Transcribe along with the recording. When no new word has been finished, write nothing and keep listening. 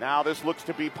Now this looks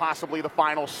to be possibly the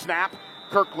final snap.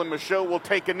 Kirkland Michaud will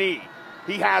take a knee.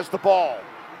 He has the ball,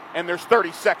 and there's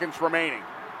 30 seconds remaining.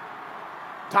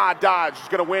 Todd Dodge is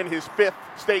going to win his 5th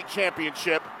state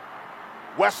championship.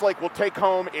 Westlake will take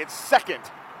home its 2nd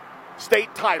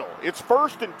state title. Its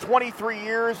first in 23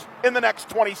 years in the next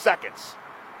 20 seconds.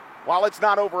 While it's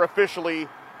not over officially,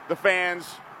 the fans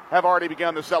have already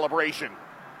begun the celebration.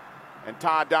 And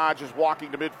Todd Dodge is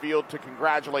walking to midfield to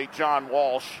congratulate John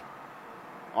Walsh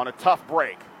on a tough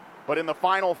break. But in the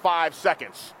final 5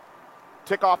 seconds,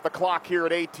 tick off the clock here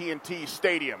at AT&T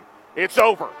Stadium. It's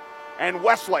over. And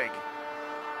Westlake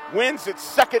wins its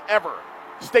 2nd ever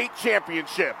state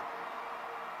championship.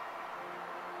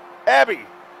 Abby,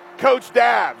 Coach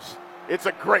Dabbs, it's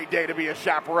a great day to be a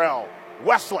Chaparral.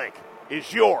 Westlake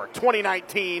is your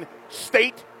 2019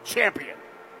 state champion.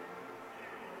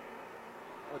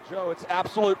 Well, Joe, it's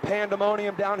absolute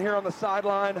pandemonium down here on the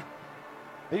sideline.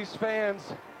 These fans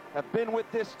have been with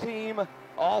this team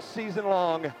all season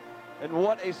long, and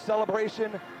what a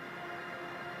celebration.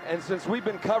 And since we've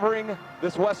been covering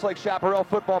this Westlake Chaparral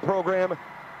football program,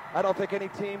 I don't think any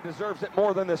team deserves it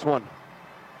more than this one.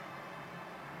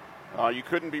 You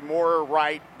couldn't be more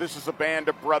right. This is a band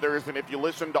of brothers, and if you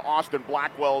listen to Austin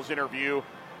Blackwell's interview,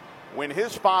 when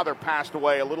his father passed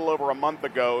away a little over a month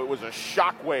ago, it was a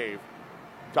shockwave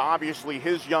to obviously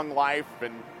his young life,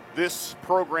 and this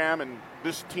program and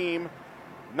this team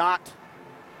not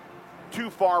too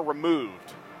far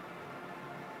removed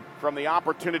from the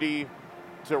opportunity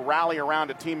to rally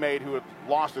around a teammate who had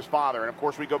lost his father. And of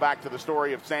course we go back to the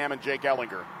story of Sam and Jake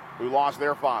Ellinger, who lost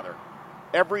their father.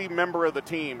 Every member of the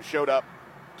team showed up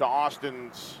to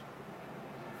Austin's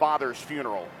father's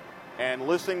funeral, and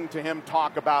listening to him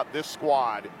talk about this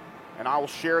squad, and I will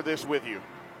share this with you.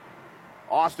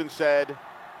 Austin said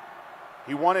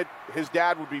he wanted, his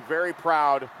dad would be very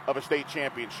proud of a state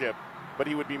championship, but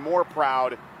he would be more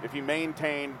proud if he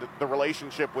maintained the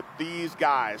relationship with these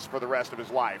guys for the rest of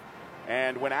his life.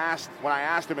 And when I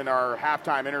asked him in our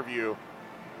halftime interview,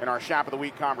 in our Chap of the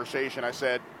Week conversation, I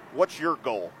said, "What's your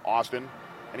goal, Austin?"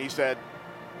 And he said,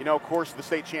 "You know, of course the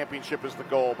state championship is the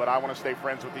goal, but I want to stay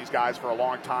friends with these guys for a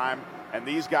long time, and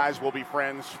these guys will be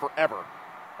friends forever,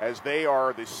 as they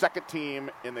are the 2nd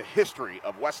team in the history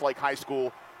of Westlake High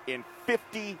School in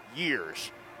 50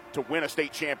 years to win a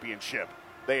state championship.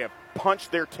 They have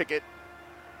punched their ticket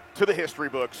to the history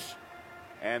books,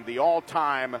 and the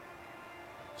all-time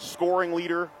scoring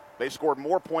leader, they scored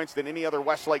more points than any other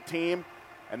Westlake team,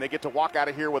 and they get to walk out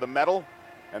of here with a medal,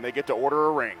 and they get to order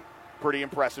a ring." Pretty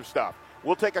impressive stuff.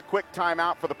 We'll take a quick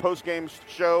timeout for the post-game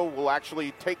show. We'll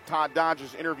actually take Todd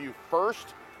Dodge's interview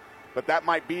first, but that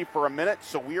might be for a minute,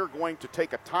 so we are going to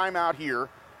take a timeout here.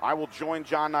 I will join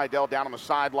John Nidell down on the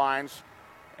sidelines,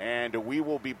 and we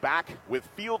will be back with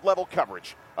field-level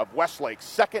coverage of Westlake's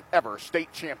 2nd ever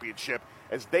state championship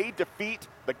as they defeat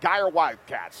the Geyer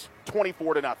Wildcats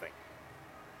 24-0.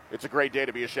 It's a great day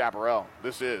to be a Chaparral.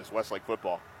 This is Westlake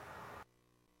football.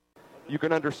 You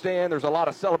can understand there's a lot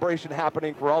of celebration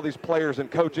happening for all these players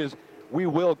and coaches. We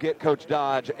will get Coach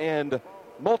Dodge and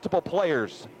multiple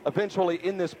players eventually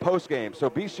in this postgame, so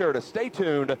be sure to stay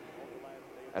tuned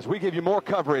as we give you more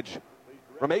coverage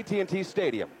from AT&T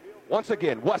Stadium. Once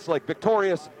again, Westlake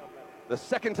victorious, the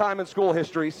 2nd time in school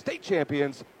history, state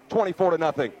champions,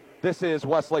 24-0. This is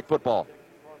Westlake football.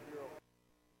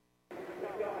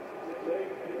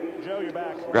 Joe, you're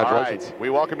back. Congratulations. All right, we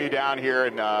welcome you down here,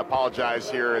 and apologize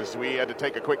here as we had to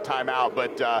take a quick time out,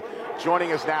 but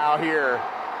joining us now here,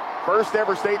 1st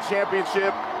ever state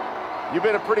championship. You've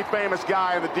been a pretty famous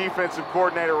guy in the defensive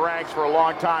coordinator ranks for a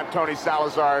long time, Tony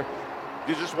Salazar.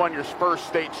 You just won your 1st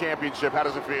state championship. How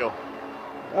does it feel?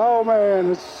 Oh,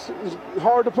 man, it's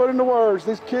hard to put into words.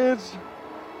 These kids,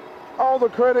 all the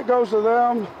credit goes to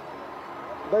them.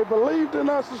 They believed in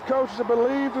us as coaches. They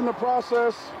believed in the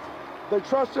process. They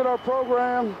trusted our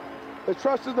program. They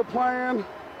trusted the plan.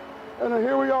 And then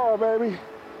here we are, baby.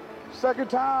 2nd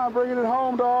time bringing it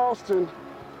home to Austin.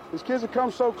 These kids have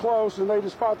come so close, and they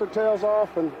just fought their tails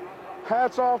off. And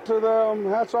hats off to them.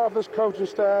 Hats off this coaching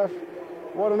staff.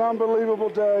 What an unbelievable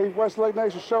day. Westlake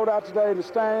Nation showed out today in the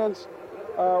stands.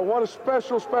 What a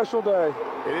special, special day.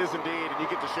 It is indeed, and you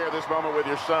get to share this moment with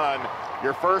your son,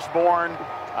 your firstborn.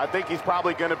 I think he's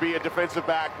probably going to be a defensive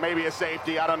back, maybe a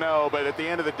safety, I don't know. But at the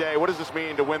end of the day, what does this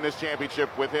mean to win this championship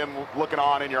with him looking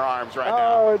on in your arms right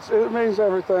now? Oh, it means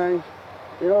everything.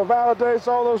 You know, validates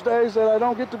all those days that I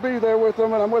don't get to be there with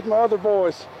them, and I'm with my other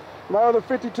boys, my other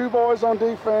 52 boys on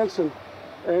defense,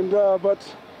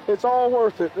 but it's all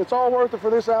worth it. It's all worth it for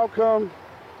this outcome,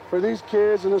 for these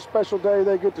kids, and this special day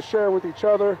they get to share with each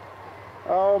other.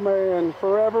 Oh man,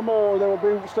 forevermore they will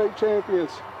be state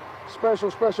champions.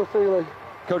 special, special feeling.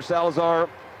 Coach Salazar,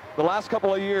 the last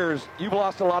couple of years, you've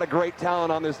lost a lot of great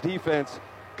talent on this defense.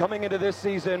 Coming into this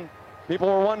season, people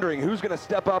were wondering who's going to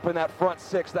step up in that front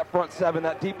six, that front seven,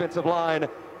 that defensive line.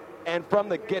 And from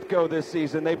the get-go this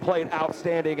season, they played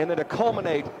outstanding. And then to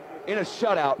culminate in a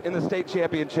shutout in the state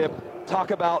championship, talk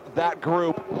about that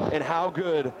group and how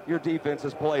good your defense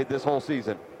has played this whole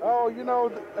season. Oh, you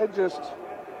know, it's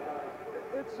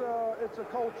a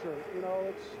culture. You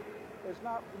know, it's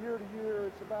not year to year.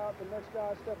 It's about the next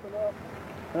guy stepping up,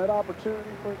 that opportunity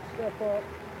for it to step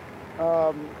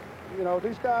up. You know,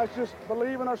 these guys just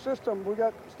believe in our system. We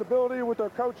got stability with our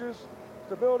coaches,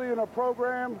 stability in our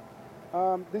program.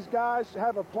 These guys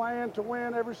have a plan to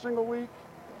win every single week.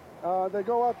 They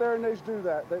go out there and they just do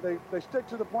that. They stick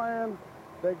to the plan.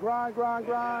 They grind.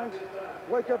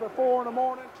 Wake up at 4 in the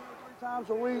morning, 2 or 3 times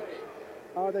a week.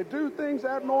 They do things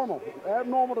abnormal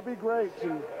to be great.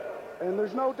 And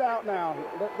there's no doubt now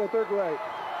that they're great.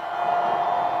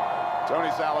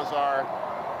 Tony Salazar,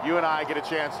 you and I get a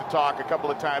chance to talk a couple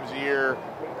of times a year,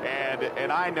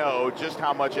 and I know just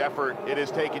how much effort it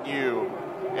has taken you.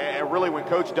 And really, when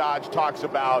Coach Dodge talks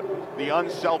about the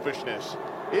unselfishness,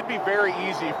 it'd be very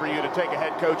easy for you to take a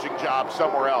head coaching job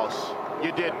somewhere else.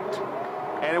 You didn't.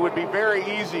 And it would be very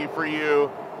easy for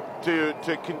you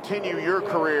to continue your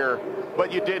career,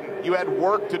 but you didn't. You had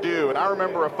work to do. And I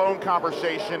remember a phone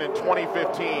conversation in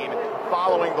 2015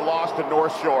 following the loss to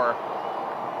North Shore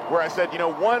where I said, you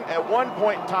know, at one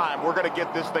point in time, we're going to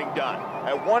get this thing done.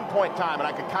 At one point in time, and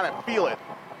I could kind of feel it,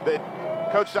 that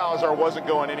Coach Salazar wasn't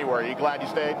going anywhere. Are you glad you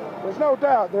stayed? There's no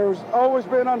doubt. There's always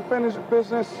been unfinished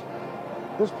business.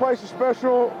 This place is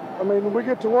special. I mean, we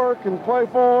get to work and play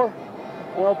for,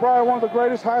 well, probably one of the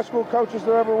greatest high school coaches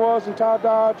there ever was in Todd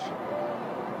Dodge.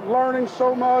 Learning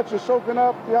so much and soaking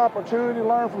up the opportunity to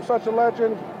learn from such a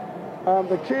legend.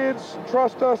 The kids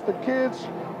trust us. The kids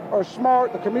are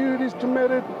smart. The community's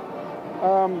committed.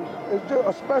 It's just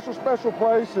a special, special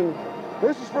place. And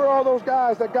this is for all those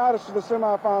guys that got us to the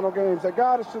semifinal games, that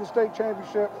got us to the state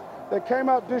championship, that came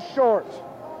out this short.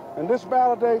 And this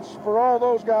validates for all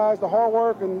those guys the hard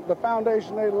work and the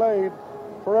foundation they laid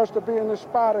for us to be in this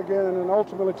spot again and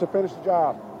ultimately to finish the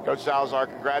job. Coach Salazar,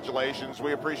 congratulations.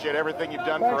 We appreciate everything you've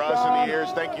done for us in the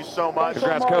years. Thank you so much.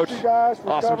 Congrats, Coach.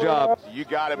 Awesome job. You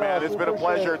got it, man. It's been a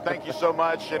pleasure. Thank you so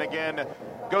much. And again,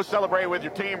 go celebrate with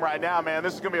your team right now, man.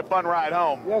 This is going to be a fun ride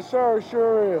home. Yes, sir. It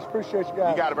sure is. Appreciate you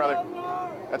guys. You got it, brother.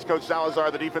 That's Coach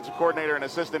Salazar, the defensive coordinator and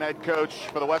assistant head coach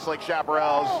for the Westlake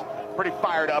Chaparrals. Pretty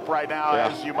fired up right now,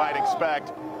 as you might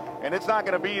expect. And it's not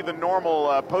going to be the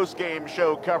normal post-game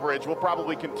show coverage. We'll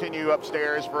probably continue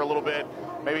upstairs for a little bit,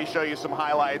 maybe show you some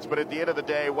highlights. But at the end of the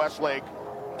day, Westlake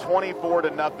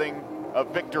 24-0 a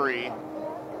victory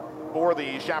for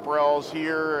the Chaparrals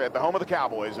here at the home of the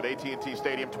Cowboys at AT&T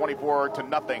Stadium,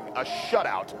 24-0, a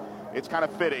shutout. It's kind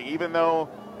of fitting, even though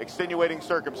extenuating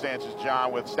circumstances,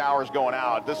 John, with Stowers going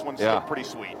out, this one's still pretty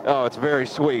sweet. Oh, it's very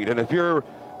sweet. And if you're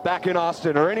back in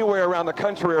Austin or anywhere around the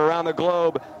country or around the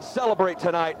globe, celebrate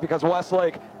tonight because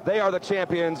Westlake, they are the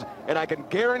champions, and I can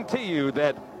guarantee you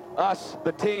that us,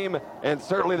 the team, and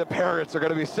certainly the parents are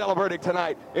going to be celebrating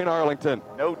tonight in Arlington.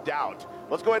 No doubt.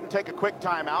 Let's go ahead and take a quick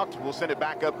timeout. We'll send it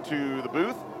back up to the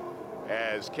booth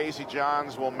as Casey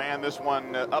Johns will man this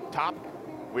one up top.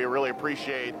 We really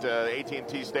appreciate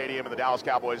AT&T Stadium and the Dallas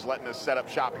Cowboys letting us set up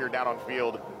shop here down on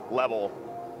field level.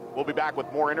 We'll be back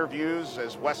with more interviews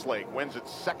as Westlake wins its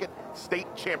second state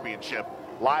championship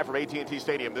live from AT&T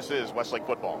Stadium. This is Westlake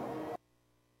football.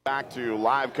 Back to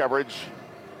live coverage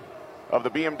of the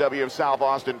BMW of South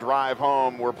Austin drive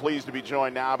home. We're pleased to be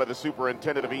joined now by the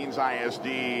superintendent of Eanes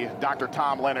ISD, Dr.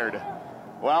 Tom Leonard.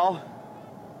 Well,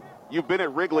 you've been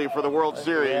at Wrigley for the World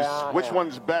Series. Yeah, Which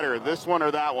one's better, this one or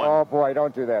that one? Oh boy,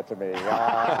 don't do that to me.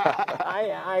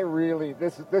 I really,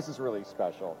 this is really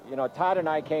special. You know, Todd and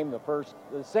I came the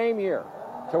same year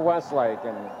to Westlake,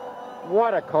 and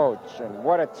what a coach and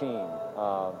what a team.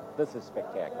 This is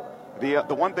spectacular.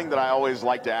 The one thing that I always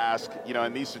like to ask, you know,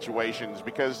 in these situations,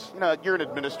 because, you know, you're an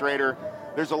administrator,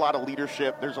 there's a lot of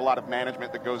leadership, there's a lot of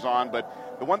management that goes on,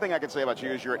 but the one thing I can say about you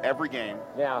is you're at every game.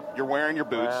 Yeah. You're wearing your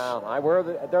boots.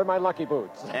 Well, they're my lucky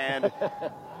boots. And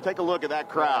take a look at that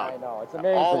crowd. Yeah, I know, it's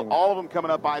amazing. All of them coming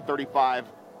up I-35.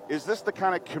 Is this the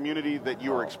kind of community that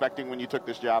you were expecting when you took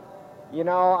this job? You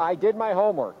know, I did my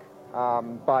homework,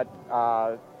 but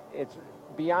it's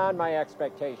beyond my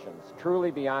expectations,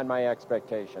 truly beyond my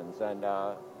expectations. And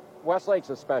Westlake's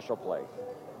a special place.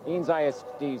 Eanes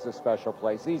ISD is a special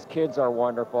place. These kids are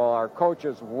wonderful. Our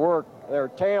coaches work their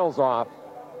tails off,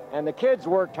 and the kids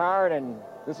worked hard, and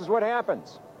this is what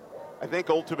happens. I think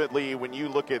ultimately when you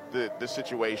look at the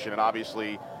situation, and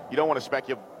obviously you don't want to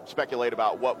speculate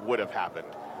about what would have happened.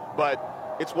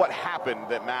 But it's what happened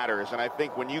that matters. And I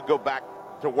think when you go back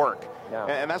to work,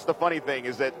 and that's the funny thing,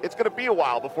 is that it's going to be a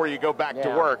while before you go back to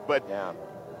work. But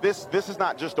this is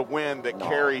not just a win that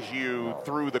carries you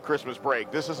through the Christmas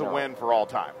break. This is a win for all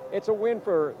time. It's a win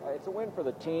for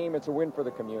the team. It's a win for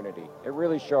the community. It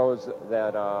really shows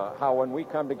that how when we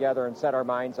come together and set our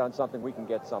minds on something, we can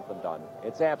get something done.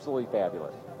 It's absolutely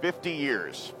fabulous. 50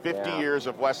 years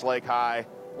of Westlake High,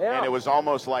 and it was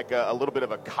almost like a little bit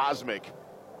of a cosmic,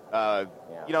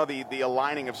 the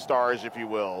aligning of stars, if you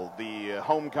will, the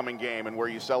homecoming game, and where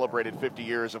you celebrated 50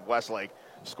 years of Westlake,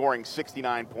 scoring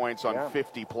 69 points on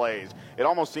 50 plays. It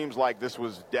almost seems like this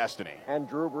was destiny. And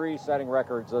Drew Brees setting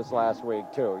records this last week,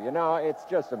 too. It's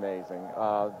just amazing.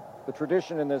 The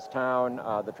tradition in this town,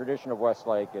 the tradition of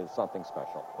Westlake, is something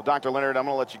special. Well, Dr. Leonard, I'm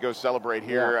going to let you go celebrate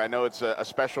here. I know it's a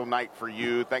special night for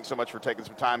you. Thanks so much for taking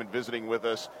some time and visiting with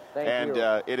us. Thank you.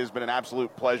 It has been an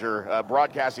absolute pleasure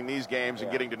broadcasting these games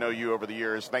and getting to know you over the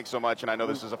years. Thanks so much, and I know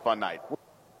this is a fun night.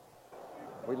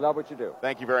 We love what you do.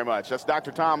 Thank you very much. That's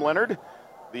Dr. Tom Leonard,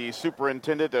 the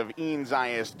superintendent of Eanes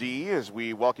ISD, as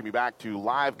we welcome you back to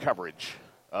live coverage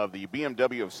of the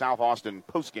BMW of South Austin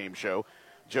postgame show.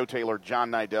 Joe Taylor,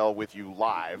 John Nidell with you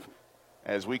live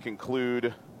as we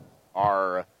conclude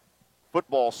our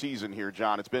football season here,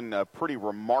 John. It's been pretty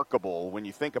remarkable when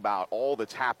you think about all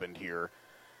that's happened here.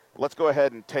 Let's go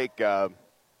ahead and take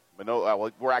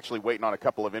we're actually waiting on a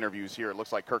couple of interviews here. It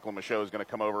looks like Kirkland Michaud is going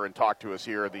to come over and talk to us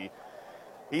here.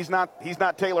 He's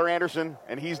not Taylor Anderson,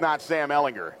 and he's not Sam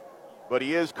Ellinger, but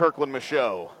he is Kirkland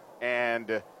Michaud.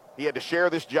 And he had to share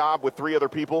this job with 3 other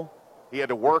people. He had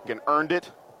to work and earned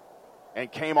it, and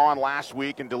came on last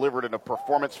week and delivered in a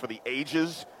performance for the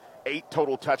ages. 8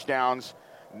 total touchdowns.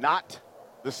 Not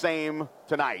the same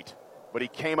tonight, but he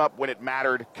came up when it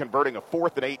mattered, converting a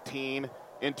 4th and 18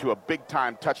 into a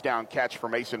big-time touchdown catch for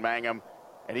Mason Mangum.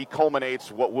 And he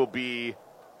culminates what will be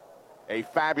a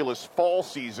fabulous fall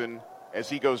season as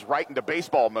he goes right into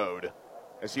baseball mode,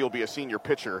 as he'll be a senior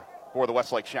pitcher for the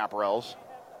Westlake Chaparrals.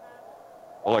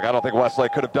 Well, look, I don't think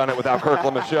Westlake could have done it without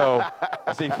Kirkland Michaud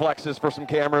as he flexes for some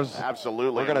cameras.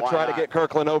 Absolutely. We're going to try to get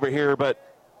Kirkland over here, but,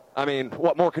 I mean,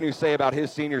 what more can you say about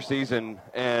his senior season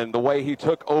and the way he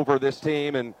took over this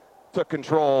team and took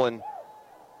control? And,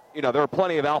 there were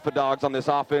plenty of alpha dogs on this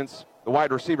offense. The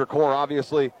wide receiver core,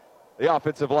 obviously. The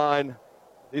offensive line.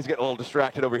 He's getting a little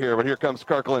distracted over here, but here comes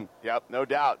Kirkland. Yep, no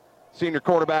doubt. Senior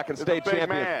quarterback and state big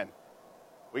champion. Man.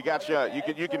 We got you.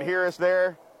 You can hear us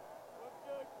there.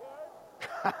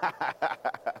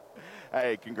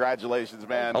 Hey, congratulations,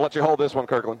 man. I'll let you hold this one,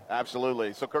 Kirkland.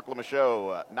 Absolutely. So Kirkland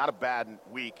Michaud, not a bad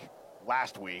week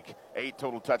last week. 8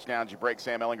 total touchdowns. You break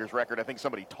Sam Ellinger's record. I think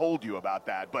somebody told you about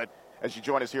that. But as you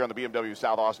join us here on the BMW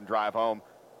South Austin Drive Home,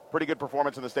 pretty good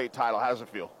performance in the state title. How does it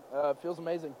feel? It feels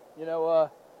amazing.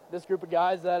 This group of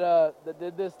guys that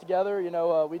did this together,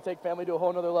 we take family to a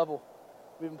whole nother level.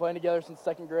 We've been playing together since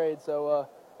 2nd grade, so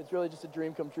it's really just a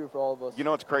dream come true for all of us. You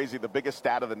know what's crazy? The biggest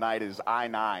stat of the night is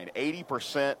I-9.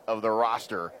 80% of the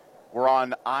roster were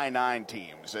on I-9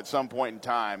 teams at some point in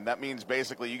time. That means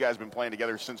basically you guys have been playing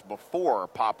together since before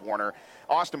Pop Warner.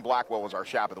 Austin Blackwell was our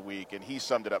Chap of the Week, and he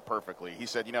summed it up perfectly. He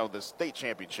said, the state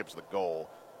championship's the goal,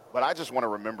 but I just want to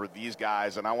remember these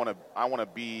guys, and I want to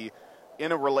be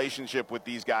in a relationship with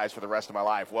these guys for the rest of my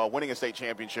life. Well, winning a state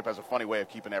championship has a funny way of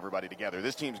keeping everybody together.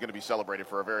 This team's going to be celebrated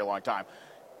for a very long time.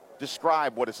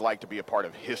 Describe what it's like to be a part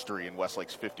of history in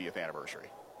Westlake's 50th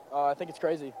anniversary. I think it's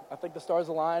crazy. I think the stars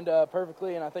aligned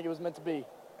perfectly, and I think it was meant to be.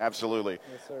 Absolutely.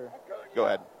 Yes, sir. Go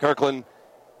ahead. Kirkland,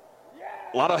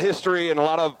 a lot of history and a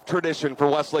lot of tradition for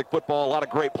Westlake football, a lot of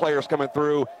great players coming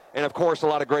through, and, of course, a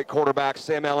lot of great quarterbacks,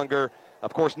 Sam Ellinger,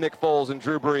 of course, Nick Foles and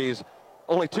Drew Brees.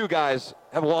 Only 2 guys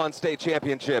have won state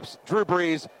championships, Drew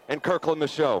Brees and Kirkland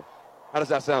Michaud. How does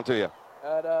that sound to you?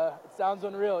 It sounds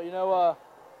unreal.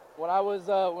 When I was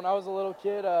a little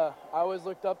kid, I always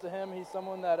looked up to him. He's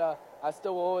someone that I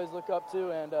still will always look up to,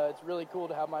 and it's really cool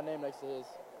to have my name next to his.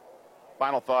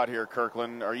 Final thought here,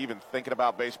 Kirkland. Are you even thinking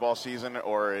about baseball season,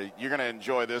 or you're going to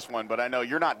enjoy this one? But I know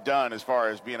you're not done as far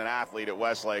as being an athlete at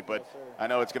Westlake, but Yes, I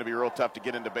know it's going to be real tough to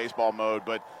get into baseball mode.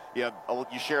 But you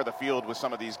share the field with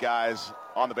some of these guys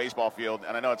on the baseball field,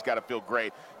 and I know it's got to feel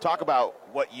great. Talk about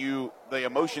the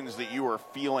emotions that you were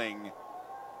feeling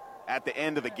at the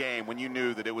end of the game when you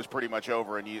knew that it was pretty much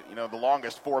over, and the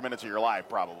longest 4 minutes of your life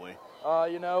probably.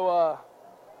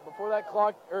 Before that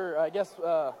clock, or I guess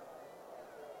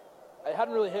it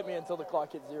hadn't really hit me until the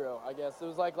clock hit 0, I guess. It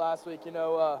was like last week,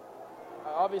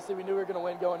 obviously we knew we were going to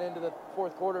win going into the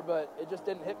 4th quarter, but it just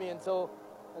didn't hit me until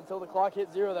until the clock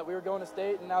hit zero that we were going to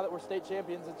state, and now that we're state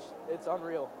champions, it's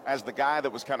unreal. As the guy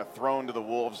that was kind of thrown to the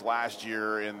wolves last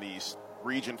year in the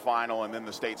region final and then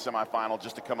the state semifinal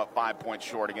just to come up 5 points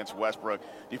short against Westbrook, do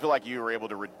you feel like you were able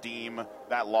to redeem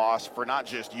that loss for not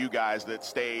just you guys that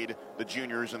stayed, the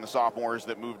juniors and the sophomores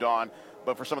that moved on,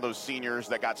 but for some of those seniors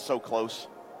that got so close?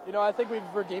 You know, I think we've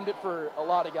redeemed it for a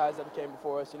lot of guys that came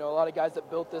before us. You know, a lot of guys that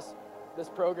built this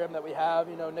program that we have.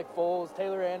 You know, Nick Foles,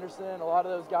 Taylor Anderson, a lot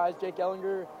of those guys, Jake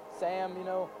Ellinger, Sam, you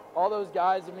know, all those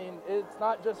guys. I mean, it's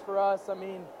not just for us. I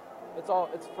mean, it's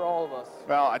for all of us.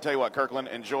 Well, I tell you what, Kirkland,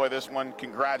 enjoy this one.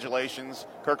 Congratulations.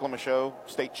 Kirkland Michaud,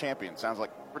 state champion. Sounds like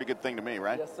a pretty good thing to me,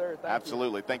 right? Yes, sir.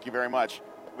 Absolutely. Thank you very much.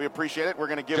 We appreciate it. We're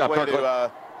going to give Good job, way Kirkland.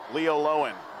 to Leo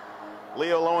Lowen.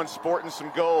 Leo Lowen sporting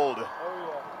some gold. Oh,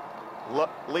 yeah.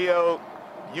 Leo,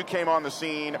 you came on the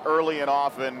scene early and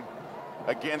often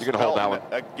against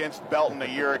Belton a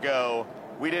year ago.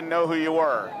 We didn't know who you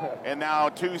were. And now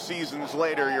 2 seasons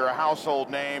later, you're a household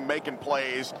name, making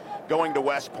plays, going to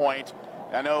West Point.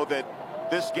 I know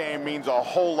that this game means a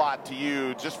whole lot to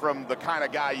you just from the kind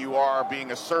of guy you are,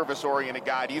 being a service-oriented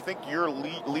guy. Do you think your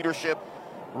leadership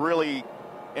really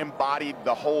embodied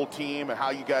the whole team and how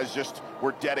you guys just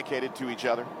were dedicated to each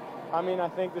other? I mean, I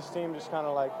think this team just kind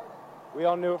of like, we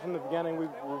all knew it from the beginning. We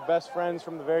were best friends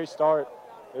from the very start.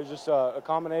 It was just a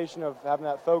combination of having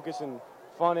that focus and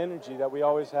fun energy that we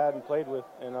always had and played with.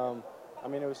 And, I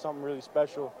mean, it was something really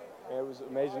special. And it was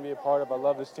amazing to be a part of. I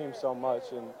love this team so much,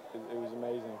 and it was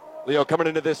amazing. Leo, coming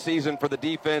into this season for the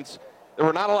defense, there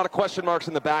were not a lot of question marks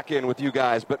in the back end with you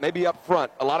guys, but maybe up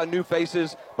front, a lot of new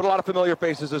faces, but a lot of familiar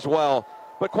faces as well.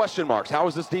 But question marks, how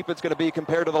is this defense going to be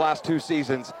compared to the last 2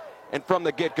 seasons? And from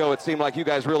the get-go, it seemed like you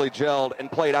guys really gelled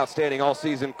and played outstanding all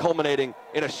season, culminating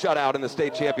in a shutout in the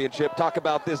state championship. Talk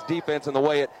about this defense and the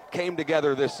way it came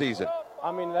together this season.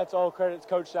 I mean, that's all credit to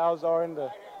Coach Salazar and the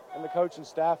coaching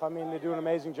staff. I mean, they do an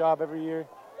amazing job every year.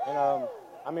 And,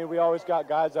 I mean, we always got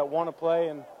guys that want to play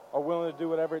and are willing to do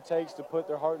whatever it takes to put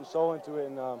their heart and soul into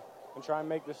it and try and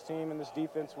make this team and this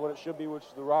defense what it should be, which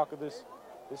is the rock of this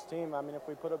team. I mean, if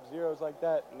we put up zeros like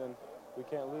that, then we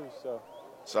can't lose.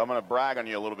 So I'm going to brag on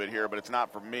you a little bit here, but it's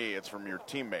not from me. It's from your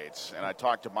teammates. And I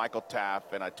talked to Michael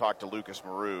Taff and I talked to Lucas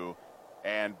Maru,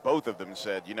 and both of them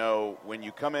said, you know, when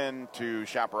you come into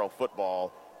Chaparral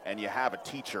football and you have a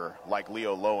teacher like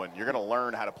Leo Lowen, you're going to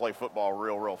learn how to play football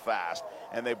real fast.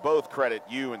 And they both credit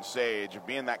you and Sage of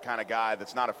being that kind of guy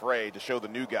that's not afraid to show the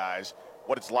new guys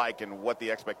what it's like and what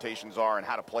the expectations are and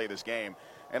how to play this game.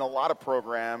 And a lot of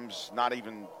programs, not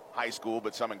even high school,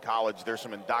 but some in college, there's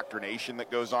some indoctrination that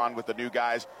goes on with the new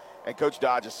guys. And Coach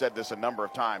Dodge has said this a number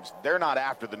of times. They're not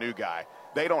after the new guy.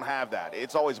 They don't have that.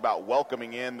 It's always about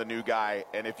welcoming in the new guy.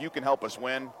 And if you can help us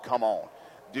win, come on.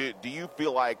 Do you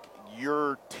feel like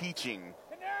your teaching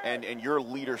and your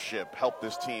leadership helped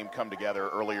this team come together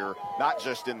earlier, not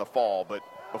just in the fall, but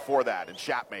before that in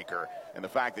Shapmaker, and the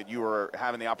fact that you were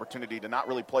having the opportunity to not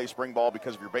really play spring ball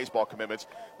because of your baseball commitments,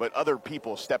 but other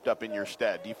people stepped up in your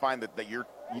stead? Do you find that your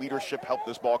leadership helped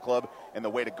this ball club in the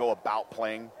way to go about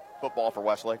playing football for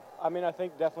Westlake? I mean, I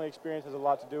think definitely experience has a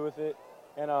lot to do with it.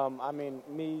 And, I mean,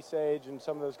 me, Sage, and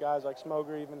some of those guys like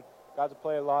Smoger even got to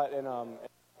play a lot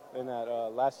in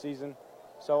that last season.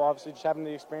 So, obviously, just having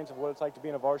the experience of what it's like to be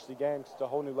in a varsity game, 'cause it's a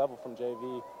whole new level from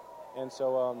JV. And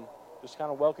so just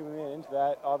kind of welcoming me into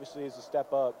that, obviously, is a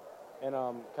step up. And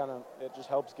kind of it just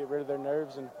helps get rid of their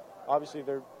nerves. And, obviously,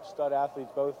 they're stud athletes,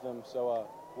 both of them. So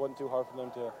it wasn't too hard for them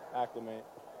to acclimate.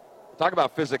 Talk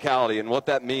about physicality and what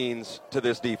that means to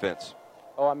this defense.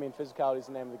 Oh, I mean, physicality is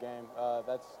the name of the game.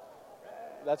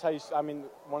 That's how you. I mean,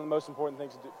 one of the most important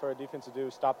things for a defense to do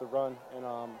is stop the run, and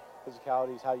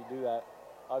physicality is how you do that.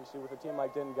 Obviously, with a team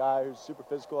like Denton Guy, who's super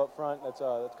physical up front, that's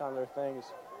kind of their thing,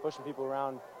 is pushing people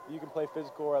around. You can play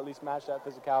physical or at least match that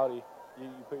physicality. You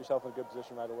put yourself in a good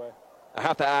position right away. I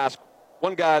have to ask,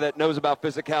 one guy that knows about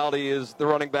physicality is the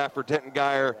running back for Denton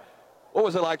Guyer. What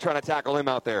was it like trying to tackle him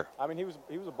out there? I mean, he was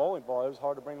a bowling ball. It was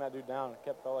hard to bring that dude down.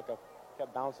 It felt like I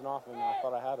kept bouncing off him, and I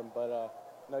thought I had him. But,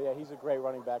 no, yeah, he's a great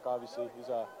running back, obviously. He's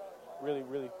really,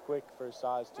 really quick for his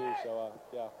size, too. So,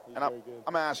 yeah, he's very good.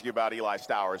 I'm going to ask you about Eli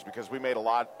Stowers because we made a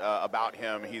lot about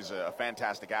him. He's a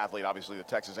fantastic athlete, obviously the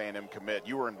Texas A&M commit.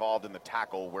 You were involved in the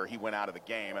tackle where he went out of the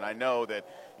game. And I know that,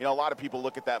 you know, a lot of people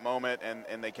look at that moment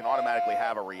and they can automatically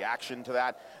have a reaction to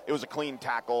that. It was a clean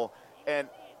tackle. And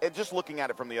just looking at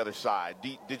it from the other side,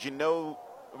 did you know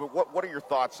what are your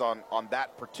thoughts on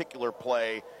that particular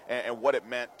play and what it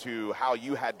meant to how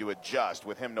you had to adjust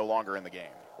with him no longer in the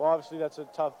game? Well, obviously that's a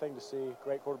tough thing to see.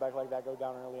 Great quarterback like that go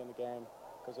down early in the game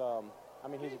because, I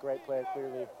mean, he's a great player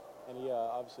clearly, and he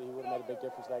obviously he would have made a big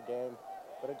difference that game.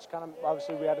 But it's kind of,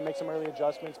 obviously we had to make some early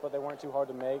adjustments, but they weren't too hard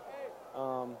to make.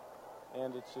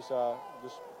 And it's just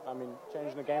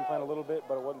changing the game plan a little bit,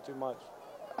 but it wasn't too much.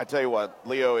 I tell you what,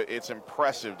 Leo, it's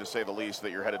impressive to say the least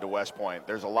that you're headed to West Point.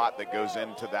 There's a lot that goes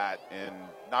into that, in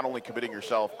not only committing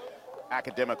yourself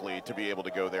academically to be able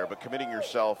to go there, but committing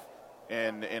yourself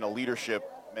in a leadership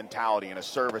mentality and a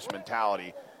service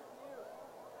mentality.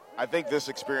 I think this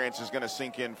experience is going to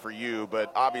sink in for you, but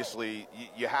obviously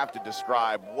you have to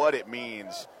describe what it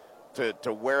means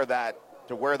to wear that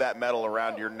medal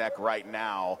around your neck right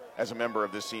now as a member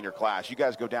of this senior class. You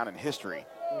guys go down in history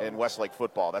in Westlake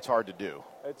football. That's hard to do.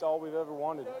 It's all we've ever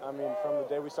wanted. I mean, from the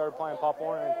day we started playing Pop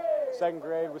Warner in second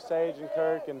grade with Sage and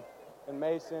Kirk and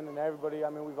Mason and everybody, I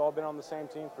mean, we've all been on the same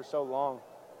team for so long.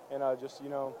 And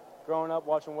growing up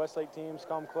watching Westlake teams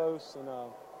come close and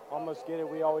almost get it,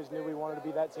 we always knew we wanted to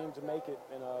be that team to make it.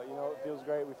 And, it feels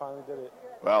great. We finally did it.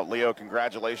 Well, Leo,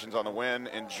 congratulations on the win.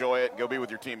 Enjoy it. Go be with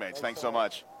your teammates. Thanks so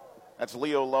much. That's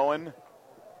Leo Lowen.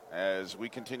 As we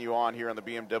continue on here on the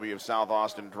BMW of South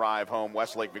Austin drive home,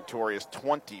 Westlake victorious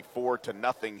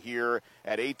 24-0 here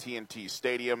at AT&T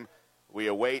Stadium. We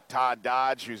await Todd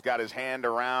Dodge, who's got his hand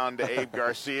around Abe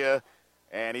Garcia,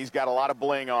 and he's got a lot of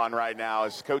bling on right now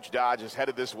as Coach Dodge is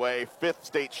headed this way. 5th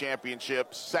state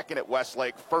championship, 2nd at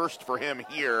Westlake, 1st for him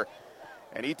here.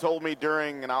 And he told me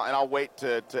during, and I'll wait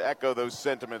to echo those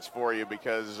sentiments for you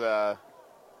because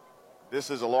this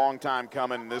is a long time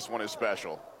coming, and this one is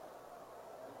special.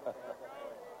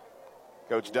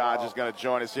 Coach Dodge is going to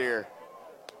join us here.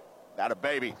 Not a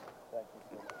baby.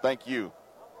 Thank you.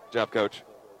 Good job, Coach.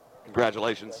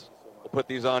 Congratulations. We'll put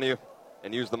these on you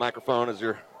and use the microphone as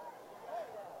your...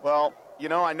 Well,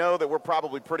 I know that we're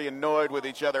probably pretty annoyed with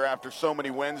each other after so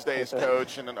many Wednesdays,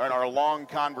 Coach, and our long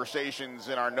conversations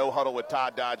in our No Huddle with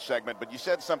Todd Dodge segment, but you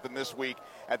said something this week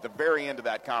at the very end of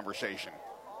that conversation.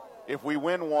 If we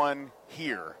win one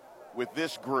here with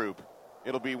this group,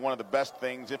 it'll be one of the best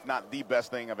things, if not the best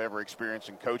thing I've ever experienced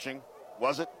in coaching.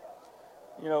 Was it?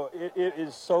 It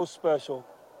is so special.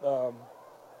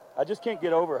 I just can't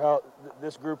get over how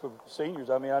this group of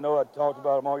seniors, I mean, I know I talked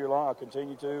about them all year long. I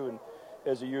continue to, and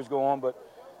as the years go on, but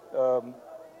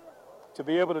to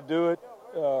be able to do it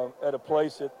at a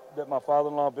place that my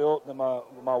father-in-law built, that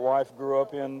my wife grew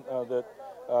up in, that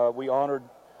we honored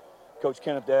Coach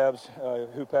Kenneth Dabbs,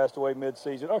 who passed away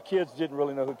mid-season. Our kids didn't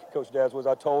really know who Coach Dabbs was.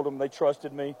 I told them, they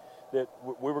trusted me, that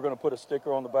we were going to put a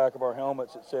sticker on the back of our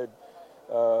helmets that said,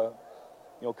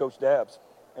 Coach Dabbs.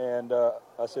 And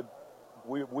I said,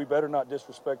 we better not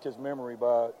disrespect his memory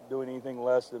by doing anything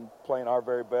less than playing our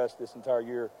very best this entire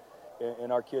year.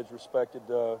 And our kids respected,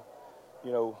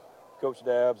 Coach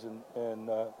Dabbs and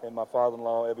my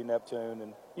father-in-law, Evie Neptune,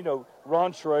 and,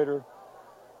 Ron Schrader,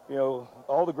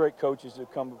 all the great coaches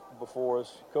that come before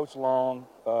us, Coach Long,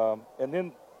 and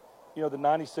then, the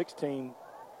 96 team,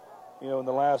 in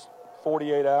the last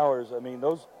 48 hours, I mean,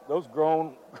 those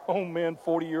grown men,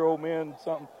 40-year-old men,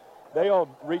 they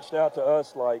all reached out to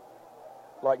us like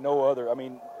no other. I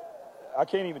mean, I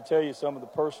can't even tell you some of the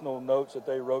personal notes that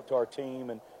they wrote to our team,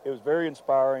 and it was very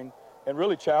inspiring and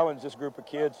really challenged this group of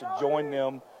kids to join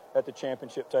them at the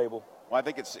championship table. Well, I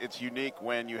think it's unique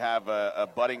when you have a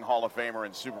budding Hall of Famer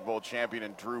and Super Bowl champion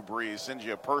in Drew Brees sends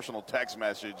you a personal text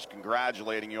message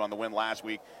congratulating you on the win last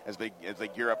week as they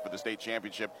gear up for the state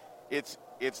championship. It's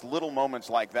little moments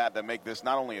like that make this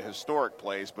not only a historic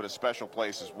place but a special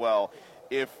place as well.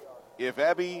 If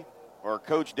Ebby or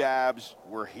Coach Dabbs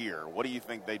were here, what do you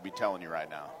think they'd be telling you right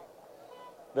now?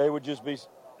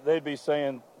 They'd be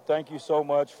saying thank you so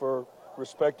much for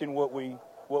respecting what we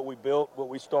built, what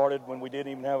we started when we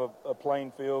didn't even have a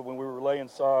playing field, when we were laying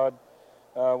sod,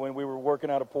 when we were working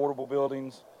out of portable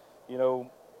buildings,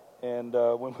 and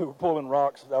when we were pulling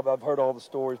rocks. I've heard all the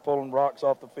stories, pulling rocks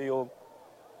off the field,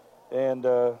 and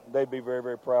they'd be very,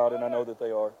 very proud, and I know that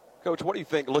they are. Coach, what do you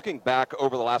think, looking back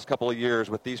over the last couple of years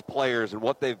with these players and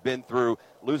what they've been through,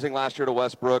 losing last year to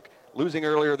Westbrook, losing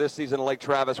earlier this season to Lake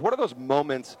Travis, what are those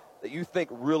moments that you think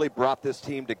really brought this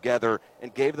team together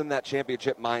and gave them that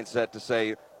championship mindset to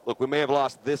say, look, we may have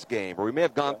lost this game or we may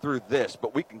have gone through this,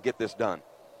 but we can get this done?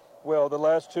 Well, the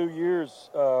last 2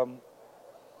 years,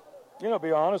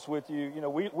 be honest with you,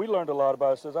 we learned a lot about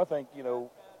ourselves. I think,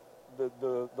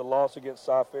 the loss against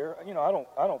Cy-Fair, I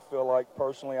don't feel like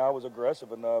personally I was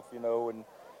aggressive enough, and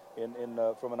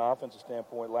from an offensive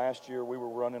standpoint. Last year we were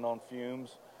running on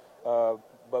fumes,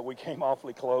 but we came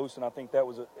awfully close, and I think that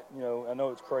was I know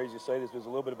it's crazy to say this, but it was a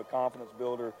little bit of a confidence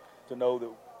builder to know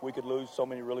that we could lose so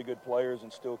many really good players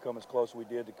and still come as close as we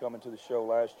did to come into the show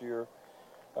last year.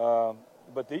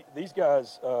 But these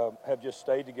guys have just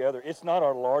stayed together. It's not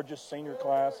our largest senior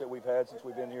class that we've had since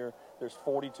we've been here. There's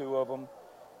 42 of them.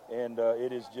 And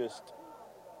it is just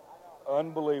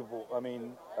unbelievable. I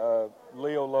mean,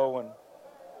 Leo Lowen,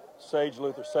 Sage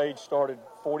Luther. Sage started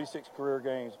 46 career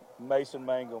games. Mason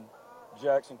Mangum,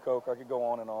 Jackson Koch. I could go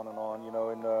on and on and on, you know.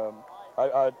 And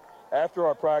I after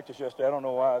our practice yesterday, I don't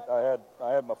know why,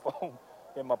 I had my phone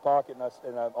in my pocket,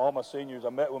 and all my seniors, I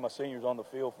met with my seniors on the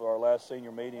field for our last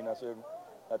senior meeting.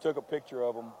 I took a picture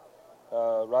of them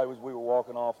right as we were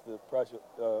walking off the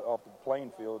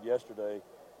playing field yesterday.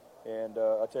 And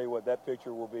I tell you what, that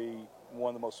picture will be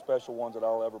one of the most special ones that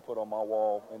I'll ever put on my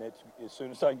wall. And it's, as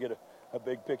soon as I can get a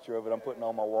big picture of it, I'm putting it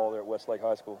on my wall there at Westlake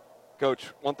High School.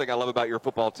 Coach, one thing I love about your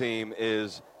football team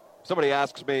is somebody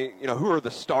asks me, you know, who are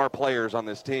the star players on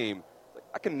this team?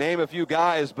 I can name a few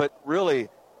guys, but really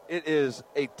it is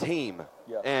a team.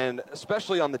 Yeah. And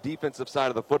especially on the defensive side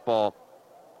of the football,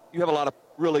 you have a lot of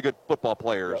really good football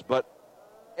players. Yep. But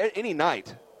any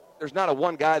night, there's not a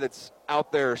one guy that's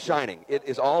out there shining. It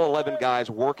is all 11 guys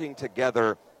working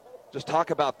together. Just talk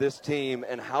about this team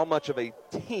and how much of a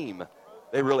team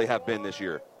they really have been this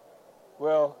year.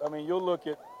 Well, I mean, you'll look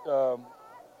at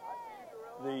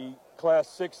the Class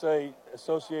 6A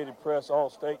Associated Press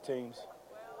All-State teams.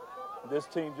 This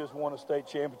team just won a state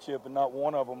championship, and not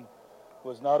one of them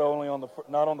was not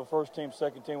on the first team,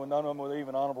 second team, with none of them with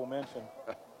even honorable mention.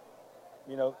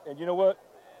 You know, and you know what?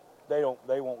 They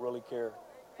won't really care,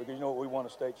 because you know what, we won a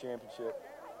state championship,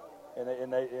 and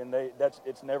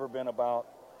it's never been about.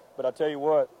 But I tell you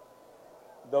what,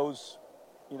 those,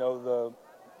 you know,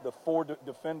 the four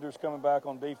defenders coming back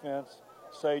on defense,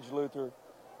 Sage Luther,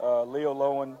 Leo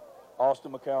Lowen,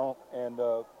 Austin McCallum,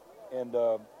 and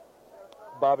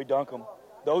Bobby Duncombe,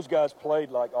 those guys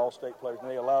played like all-state players, and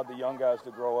they allowed the young guys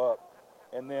to grow up.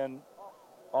 And then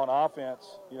on offense,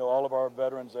 you know, all of our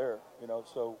veterans there, you know,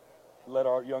 so let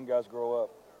our young guys grow up.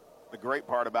 The great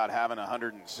part about having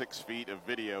 106 feet of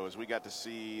video is we got to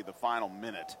see the final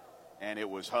minute, and it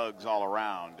was hugs all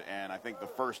around. And I think the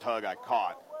first hug I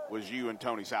caught was you and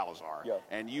Tony Salazar. Yeah.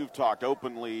 And you've talked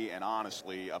openly and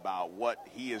honestly about what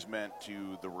he has meant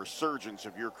to the resurgence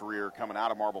of your career coming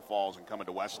out of Marble Falls and coming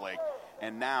to Westlake.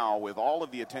 And now, with all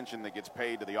of the attention that gets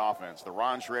paid to the offense, the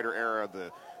Ron Schrader era,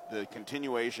 the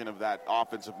continuation of that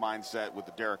offensive mindset with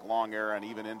the Derek Long era and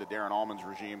even into Darren Allman's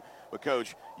regime. But,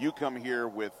 Coach, you come here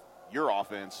with your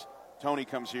offense. Tony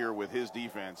comes here with his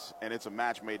defense, and it's a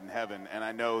match made in heaven. And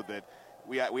I know that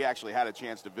we actually had a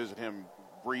chance to visit him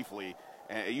briefly.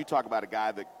 And you talk about a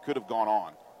guy that could have gone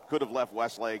on, could have left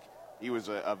Westlake. He was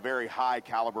a very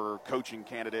high-caliber coaching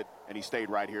candidate, and he stayed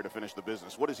right here to finish the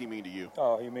business. What does he mean to you?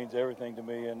 Oh, he means everything to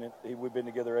me, and we've been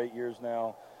together 8 years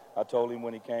now. I told him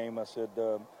when he came, I said,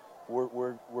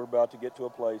 we're about to get to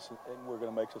a place, and we're going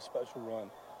to make a special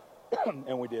run,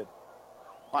 and we did.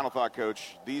 Final thought,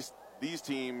 Coach. These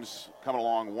teams come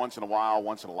along once in a while,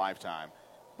 once in a lifetime.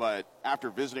 But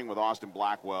after visiting with Austin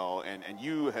Blackwell, and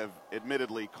you have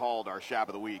admittedly called our Shap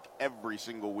of the Week every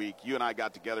single week. You and I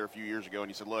got together a few years ago, and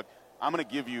you said, look, I'm going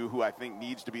to give you who I think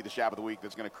needs to be the Shap of the Week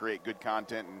that's going to create good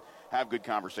content and have good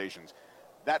conversations.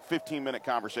 That 15-minute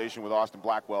conversation with Austin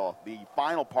Blackwell, the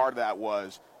final part of that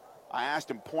was I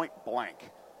asked him point blank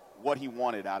what he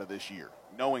wanted out of this year,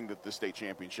 knowing that the state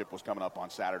championship was coming up on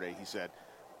Saturday. He said,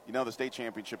 you know, the state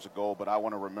championship's a goal, but I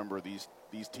want to remember these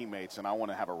teammates, and I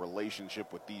want to have a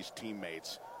relationship with these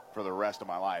teammates for the rest of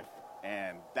my life.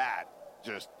 And that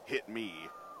just hit me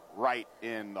right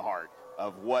in the heart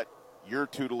of what your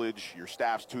tutelage, your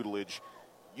staff's tutelage,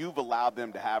 you've allowed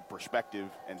them to have perspective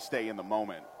and stay in the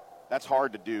moment. That's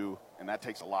hard to do, and that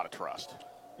takes a lot of trust.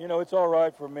 You know, it's all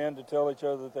right for men to tell each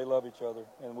other that they love each other,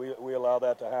 and we allow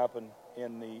that to happen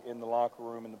in the locker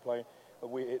room, in the play.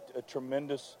 A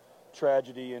tremendous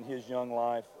tragedy in his young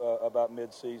life about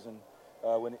mid-season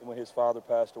when his father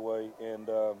passed away, and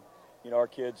you know, our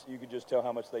kids, you could just tell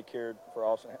how much they cared for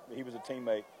Austin. He was a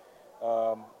teammate,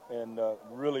 and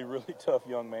really, really tough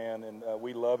young man, and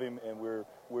we love him, and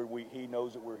he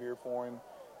knows that we're here for him.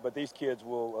 But these kids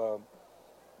will,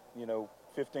 you know,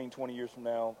 15, 20 years from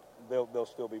now, they'll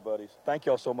still be buddies. Thank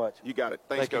y'all so much. You got it.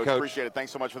 Thanks, Thank you, Coach. Appreciate it.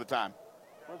 Thanks so much for the time.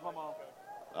 Where's my mom?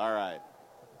 All right.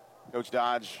 Coach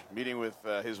Dodge meeting with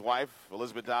his wife,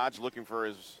 Elizabeth Dodge, looking for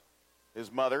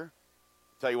his mother.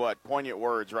 Tell you what, poignant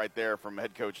words right there from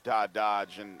head coach Todd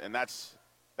Dodge, and that's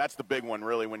the big one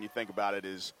really when you think about it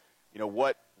is, you know,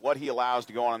 what he allows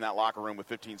to go on in that locker room with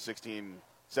 15, 16,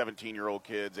 17-year-old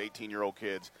kids, 18-year-old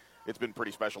kids. It's been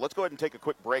pretty special. Let's go ahead and take a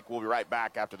quick break. We'll be right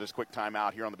back after this quick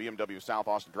timeout here on the BMW South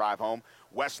Austin Drive Home.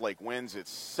 Westlake wins its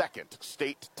second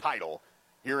state title.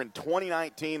 Here in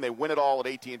 2019, they win it all at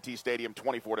AT&T Stadium,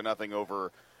 24-0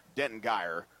 over Denton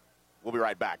Guyer. We'll be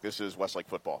right back. This is Westlake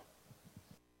football.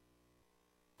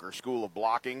 School of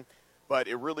Blocking. But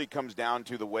it really comes down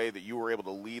to the way that you were able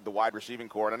to lead the wide receiving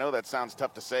corps. And I know that sounds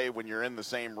tough to say when you're in the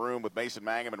same room with Mason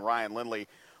Mangum and Ryan Lindley,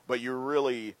 but you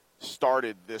really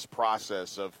started this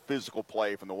process of physical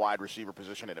play from the wide receiver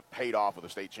position, and it paid off with a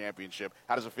state championship.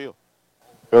 How does it feel?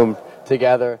 Room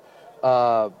together,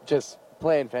 just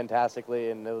playing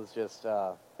fantastically, and it was just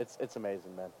it's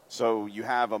amazing, man. So you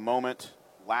have a moment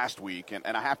last week, and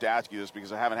I have to ask you this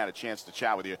because I haven't had a chance to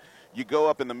chat with you. You go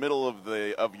up in the middle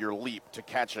of your leap to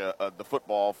catch the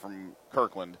football from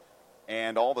Kirkland,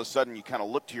 and all of a sudden you kind of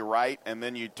look to your right, and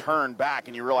then you turn back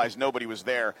and you realize nobody was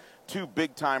there. 2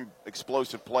 big-time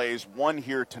explosive plays, one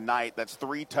here tonight. That's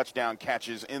 3 touchdown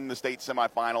catches in the state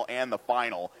semifinal and the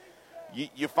final.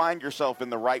 You find yourself in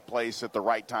the right place at the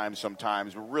right time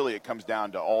sometimes, but really it comes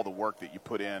down to all the work that you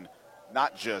put in,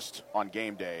 not just on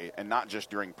game day and not just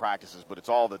during practices, but it's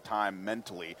all the time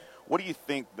mentally. What do you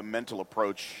think the mental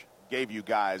approach gave you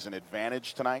guys an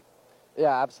advantage tonight?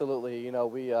 Yeah, absolutely. You know,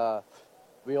 we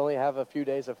only have a few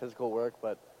days of physical work,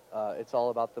 but it's all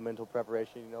about the mental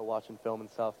preparation, you know, watching film and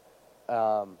stuff.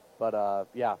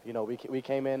 Yeah, you know, we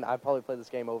came in. I probably played this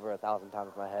game over 1,000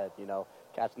 times in my head, you know,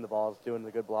 catching the balls, doing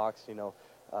the good blocks, you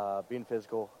know, being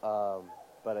physical.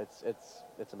 But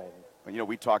it's amazing. You know,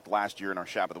 we talked last year in our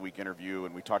Shop of the Week interview,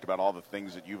 and we talked about all the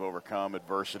things that you've overcome,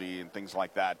 adversity and things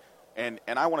like that. And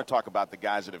I want to talk about the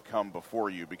guys that have come before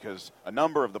you, because a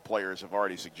number of the players have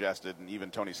already suggested, and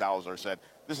even Tony Salazar said,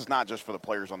 this is not just for the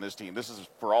players on this team. This is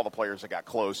for all the players that got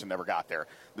close and never got there.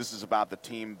 This is about the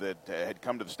team that had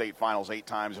come to the state finals 8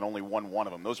 times and only won 1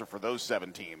 of them. Those are for those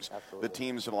 7 teams, Absolutely. The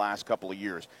teams in the last couple of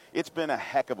years. It's been a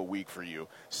heck of a week for you,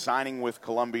 signing with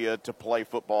Columbia to play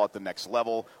football at the next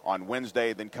level on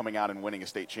Wednesday, then coming out and winning a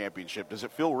state championship. Does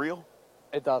it feel real?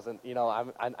 It doesn't. You know,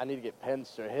 I need to get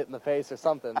pinched or hit in the face or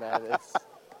something, man. It's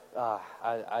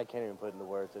I can't even put it into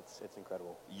words. It's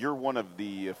incredible. You're one of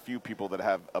the few people that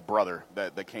have a brother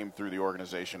that came through the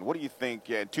organization. What do you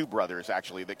think? 2 brothers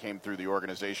actually that came through the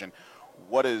organization.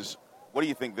 What do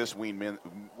you think this win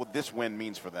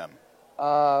means for them?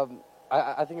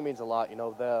 I think it means a lot. You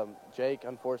know, Jake,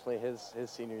 unfortunately, his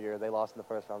senior year, they lost in the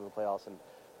first round of the playoffs, and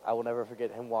I will never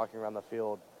forget him walking around the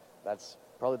field. That's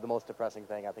probably the most depressing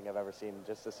thing I think I've ever seen,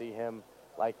 just to see him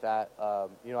like that.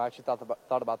 You know, I actually thought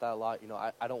about that a lot. You know,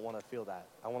 I don't want to feel that.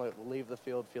 I want to leave the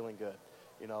field feeling good,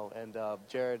 you know. And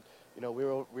Jared, you know, we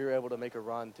were able to make a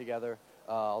run together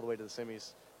all the way to the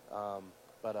semis.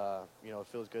 You know, it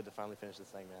feels good to finally finish this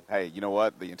thing, man. Hey, you know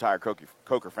what? The entire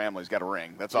Coker family's got a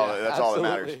ring. That's all. That's all that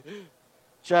matters.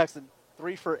 Jackson,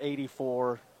 3 for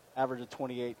 84, average of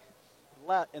 28.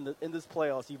 In this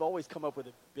playoffs, you've always come up with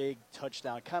a big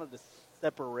touchdown, kind of to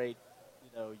separate,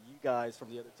 you know, you guys from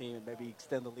the other team and maybe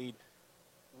extend the lead.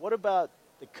 What about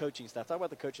the coaching staff? Talk about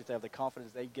the coaching staff, the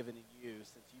confidence they've given to you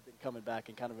since you've been coming back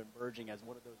and kind of emerging as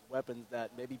one of those weapons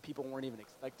that maybe people weren't even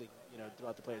expecting, you know,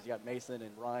 throughout the players. You got Mason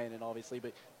and Ryan, and obviously,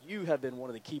 but you have been one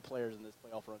of the key players in this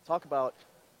playoff run. Talk about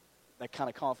that kind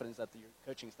of confidence that your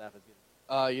coaching staff has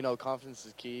given. You know, confidence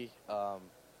is key.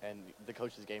 And the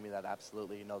coaches gave me that,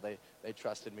 absolutely. You know, they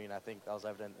trusted me, and I think that was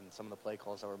evident in some of the play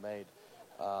calls that were made.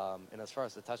 And as far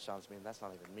as the touchdowns, I mean, that's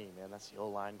not even me, man. That's the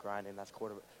O-line grinding. That's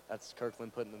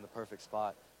Kirkland putting in the perfect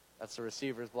spot. That's the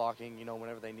receivers blocking, you know,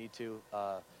 whenever they need to.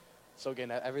 So,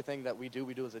 again, everything that we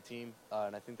do as a team,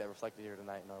 and I think that reflected here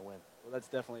tonight in our win. Well, that's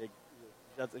definitely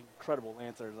that's an incredible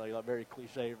answer. Like, very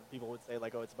cliche. People would say,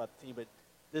 like, oh, it's about the team. But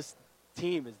this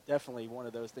team is definitely one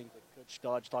of those things that Coach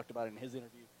Dodge talked about in his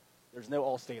interview. There's no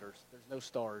all-staters. There's no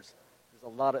stars.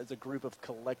 It's a group of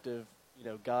collective, you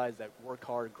know, guys that work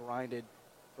hard, grinded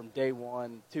from day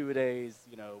one, 2-a-days,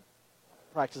 you know,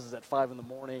 practices at 5 in the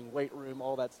morning, weight room,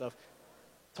 all that stuff.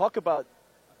 Talk about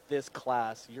this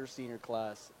class, your senior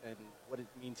class, and what it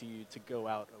means to you to go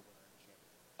out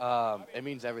over. It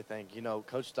means everything. You know,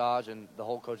 Coach Dodge and the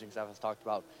whole coaching staff has talked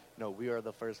about, you know, we are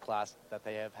the first class that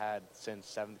they have had since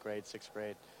 7th grade, 6th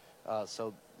grade.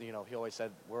 So, you know, he always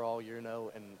said, we're all you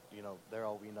know, and, you know, they're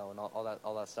all we know, and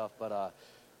all that stuff. But,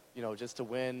 you know, just to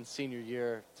win senior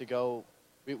year, to go,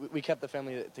 we kept the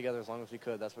family together as long as we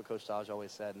could. That's what Coach Dodge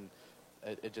always said, and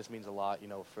it just means a lot, you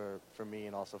know, for me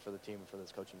and also for the team and for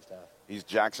this coaching staff. He's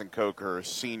Jackson Coker,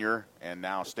 senior, and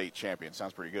now state champion.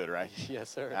 Sounds pretty good, right? Yes,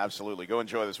 sir. Absolutely. Go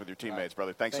enjoy this with your teammates,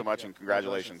 brother. Thanks so much, and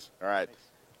congratulations. All right. Thanks.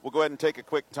 We'll go ahead and take a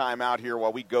quick time out here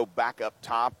while we go back up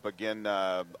top. Again,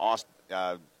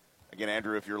 Again,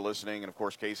 Andrew, if you're listening, and, of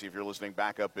course, Casey, if you're listening,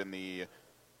 back up in the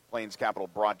Plains Capital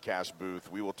broadcast booth.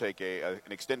 We will take an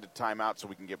extended timeout so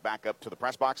we can get back up to the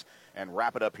press box and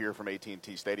wrap it up here from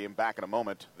AT&T Stadium. Back in a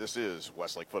moment. This is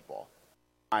Westlake football.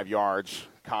 5 yards.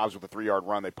 Cobbs with a 3-yard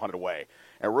run. They punted away.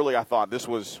 And really, I thought this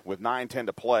was, with 9:10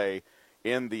 to play,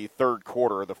 in the third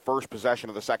quarter. The first possession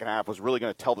of the second half was really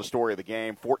going to tell the story of the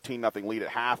game. 14-0 lead at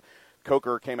half.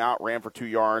 Coker came out, ran for 2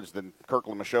 yards. Then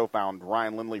Kirkland Michaud found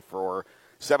Ryan Lindley for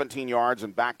 17 yards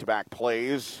in back-to-back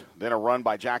plays. Then a run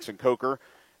by Jackson Coker.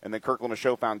 And then Kirkland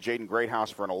Michaud found Jaden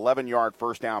Greathouse for an 11-yard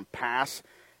first down pass.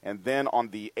 And then on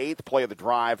the 8th play of the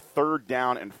drive, 3rd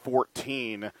down and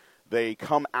 14, they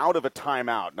come out of a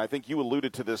timeout. And I think you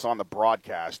alluded to this on the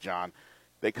broadcast, John.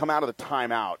 They come out of the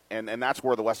timeout, and that's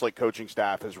where the Westlake coaching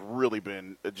staff has really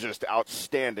been just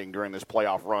outstanding during this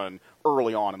playoff run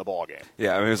early on in the ballgame.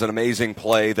 Yeah, I mean, it was an amazing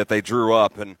play that they drew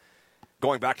up, and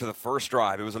going back to the first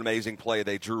drive, it was an amazing play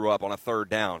they drew up on a 3rd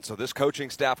down. So this coaching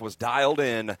staff was dialed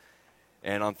in,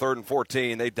 and on 3rd and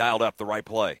 14, they dialed up the right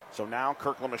play. So now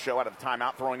Kirkland Michaud out of the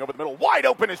timeout, throwing over the middle. Wide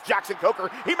open is Jackson Coker.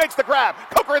 He makes the grab.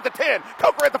 Coker at the 10.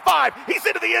 Coker at the 5. He's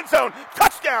into the end zone.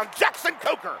 Touchdown, Jackson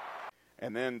Coker.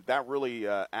 And then that really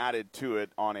added to it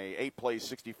on a 8-play,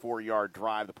 64-yard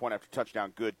drive. The point after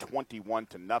touchdown good,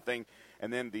 21-0.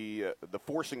 And then the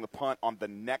forcing the punt on the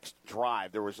next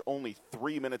drive. There was only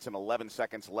 3 minutes and 11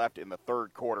 seconds left in the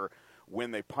third quarter when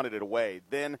they punted it away.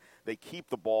 Then they keep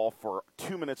the ball for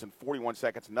 2 minutes and 41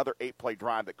 seconds. Another 8-play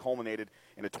drive that culminated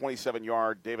in a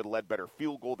 27-yard David Ledbetter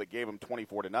field goal that gave them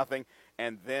 24-0.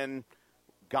 And then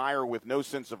Geyer, with no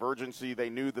sense of urgency, they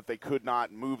knew that they could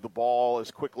not move the ball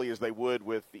as quickly as they would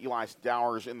with Eli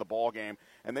Stowers in the ball game,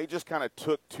 and they just kind of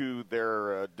took to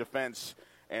their defense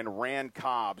and ran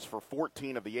Cobbs for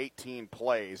 14 of the 18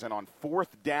 plays. And on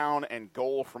 4th down and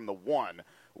goal from the 1,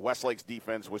 Westlake's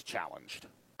defense was challenged.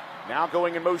 Now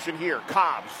going in motion here,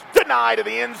 Cobbs denied to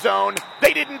the end zone.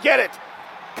 They didn't get it.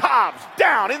 Cobbs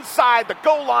down inside the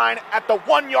goal line at the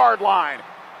 1-yard line,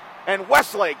 and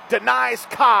Westlake denies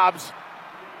Cobbs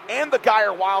and the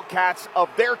Geyer Wildcats of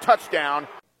their touchdown.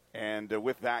 And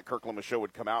with that, Kirkland Michaud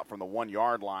would come out from the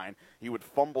 1-yard line. He would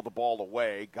fumble the ball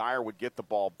away. Geyer would get the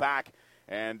ball back.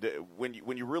 And when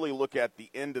you really look at the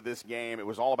end of this game, it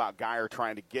was all about Geyer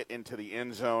trying to get into the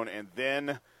end zone. And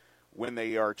then when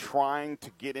they are trying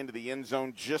to get into the end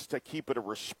zone just to keep it a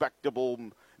respectable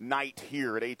night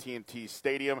here at AT&T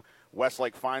Stadium,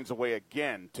 Westlake finds a way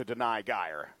again to deny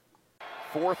Geyer.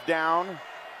 4th down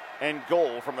and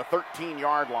goal from the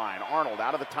 13-yard line. Arnold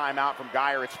out of the timeout from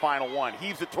Geyer. It's final one.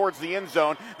 Heaves it towards the end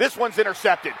zone. This one's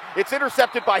intercepted. It's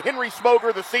intercepted by Henry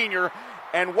Smoger, the senior,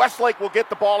 and Westlake will get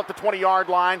the ball at the 20-yard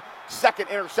line. Second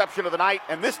interception of the night,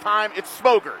 and this time it's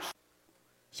Smoger's.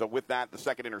 So with that, the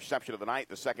second interception of the night,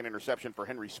 the second interception for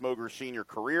Henry Smoger's senior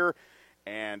career.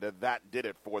 And that did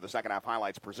it for the second half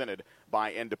highlights presented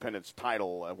by Independence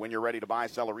Title. When you're ready to buy,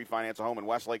 sell, or refinance a home in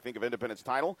Westlake, think of Independence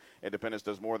Title. Independence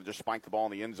does more than just spike the ball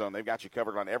in the end zone. They've got you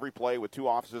covered on every play with 2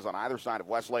 offices on either side of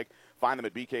Westlake. Find them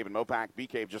at Bee Cave and Mopac, Bee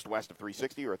Cave just west of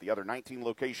 360, or at the other 19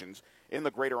 locations in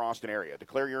the greater Austin area.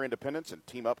 Declare your independence and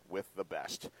team up with the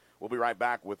best. We'll be right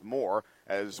back with more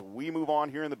as we move on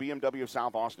here in the BMW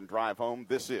South Austin Drive Home.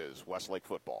 This is Westlake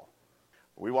Football.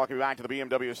 We welcome you back to the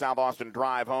BMW South Austin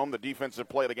Drive Home, the defensive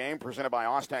play of the game, presented by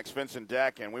Ostex Fence and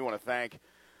Deck, and we want to thank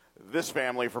this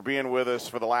family for being with us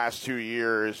for the last 2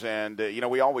 years. And,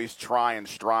 we always try and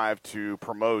strive to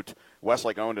promote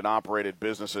Westlake-owned and operated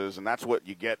businesses, and that's what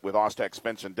you get with Ostex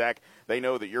Fence and Deck. They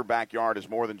know that your backyard is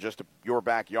more than just your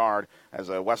backyard. As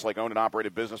a Westlake-owned and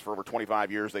operated business for over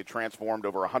 25 years, they transformed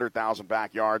over 100,000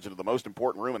 backyards into the most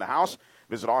important room in the house.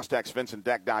 Visit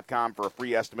OstexFenceandDeck.com for a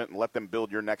free estimate and let them build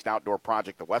your next outdoor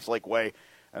project the Westlake way.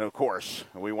 And, of course,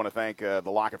 we want to thank the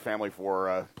Lockett family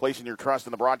for placing your trust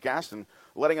in the broadcast and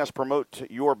letting us promote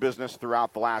your business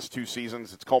throughout the last 2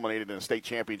 seasons. It's culminated in a state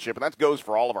championship, and that goes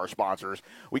for all of our sponsors.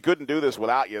 We couldn't do this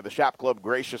without you. The Shap Club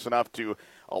gracious enough to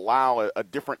allow a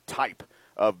different type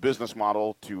of business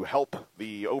model to help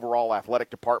the overall athletic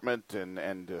department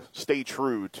and stay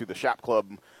true to the Shap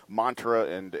Club mantra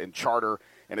and charter.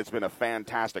 And it's been a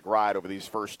fantastic ride over these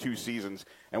first 2 seasons.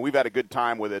 And we've had a good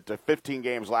time with it. 15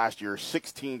 games last year,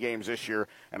 16 games this year,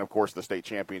 and, of course, the state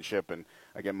championship. And,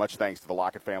 again, much thanks to the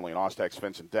Lockett family and Ostex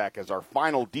Fence and Deck as our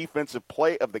final defensive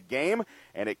play of the game.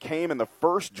 And it came in the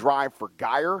first drive for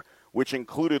Geyer, which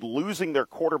included losing their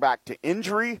quarterback to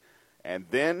injury and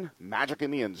then magic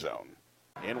in the end zone.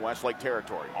 In Westlake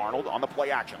territory, Arnold on the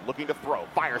play action, looking to throw,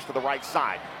 fires to the right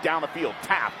side, down the field,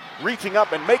 Tapp, reaching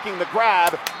up and making the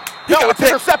grab. No, it's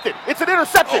intercepted. It's an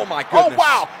interception. Oh, my goodness. Oh,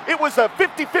 wow. It was a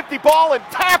 50-50 ball, and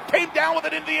Tapp came down with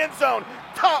it into the end zone.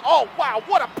 Oh, wow,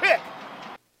 what a pick.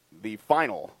 The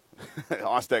final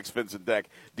Ostex Fence and Deck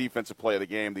defensive play of the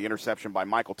game, the interception by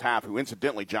Michael Tapp, who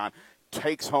incidentally, John,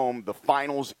 takes home the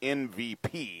finals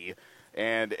MVP.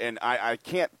 And I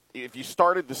can't if you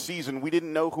started the season, we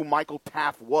didn't know who Michael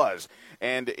Taft was.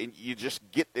 And you just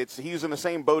get he's in the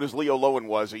same boat as Leo Lowen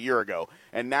was a year ago.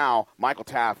 And now Michael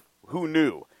Taft, who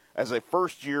knew, as a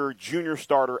first-year junior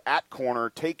starter at corner,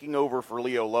 taking over for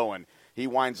Leo Lowen, he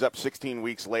winds up 17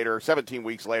 weeks later,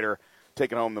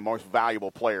 taking home the most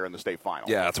valuable player in the state final.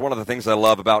 Yeah, it's one of the things I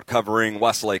love about covering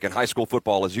Westlake and high school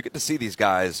football is you get to see these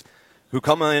guys who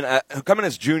come in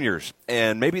as juniors,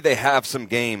 and maybe they have some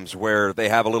games where they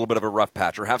have a little bit of a rough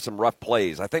patch or have some rough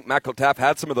plays. I think Michael Taft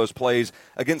had some of those plays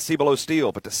against Cibolo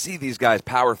Steel, but to see these guys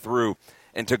power through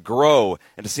and to grow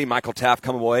and to see Michael Taft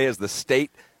come away as the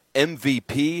state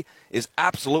MVP is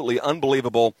absolutely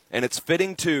unbelievable, and it's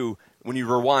fitting too when you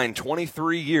rewind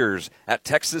 23 years at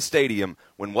Texas Stadium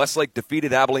when Westlake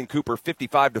defeated Abilene Cooper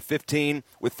 55-15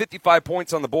 with 55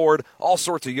 points on the board, all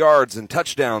sorts of yards and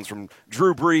touchdowns from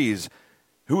Drew Brees.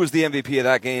 Who was the MVP of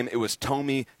that game? It was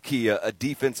Tommy Kia, a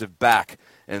defensive back.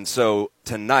 And so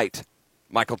tonight,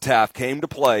 Michael Taft came to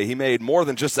play. He made more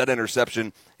than just that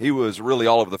interception. He was really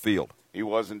all over the field. He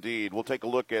was indeed. We'll take a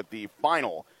look at the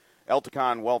final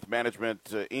Elticon Wealth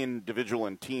Management individual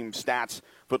and team stats.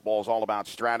 Football is all about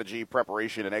strategy,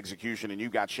 preparation, and execution, and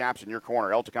you've got Shaps in your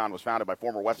corner. Elticon was founded by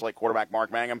former Westlake quarterback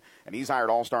Mark Mangum, and he's hired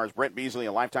all-stars Brent Beasley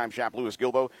and lifetime Shap Lewis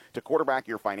Gilbo to quarterback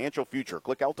your financial future.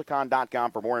 Click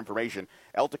Elticon.com for more information.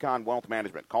 Elticon Wealth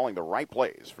Management, calling the right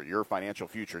plays for your financial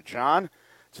future. John,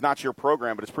 it's not your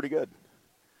program, but it's pretty good.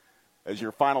 As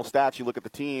your final stats, you look at the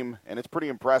team, and it's pretty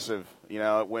impressive. You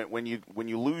know, when you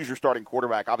lose your starting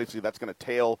quarterback, obviously that's going to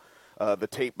tail the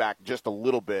tape back just a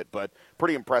little bit, but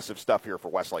pretty impressive stuff here for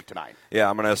Westlake tonight. Yeah,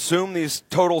 I'm going to assume these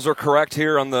totals are correct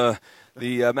here on the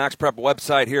Max Prep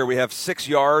website here. We have 6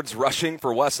 yards rushing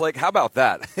for Westlake. How about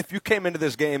that? If you came into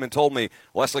this game and told me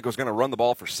Westlake was going to run the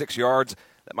ball for 6 yards,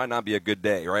 that might not be a good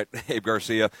day, right, Abe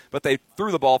Garcia? But they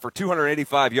threw the ball for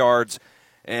 285 yards.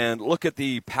 And look at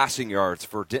the passing yards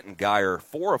for Denton Geyer.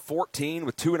 4 of 14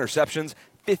 with 2 interceptions,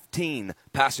 15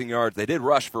 passing yards. They did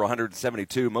rush for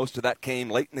 172. Most of that came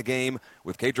late in the game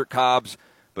with Kadrick Cobbs,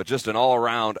 but just an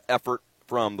all-around effort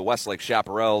from the Westlake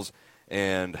Chaparrals.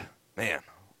 And, man,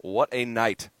 what a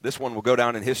night. This one will go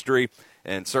down in history,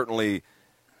 and certainly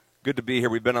good to be here.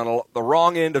 We've been on the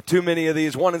wrong end of too many of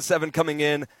these. 1-7 coming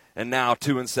in, and now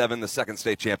 2-7, the second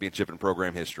state championship in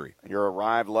program history. Your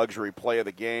Arrive Luxury play of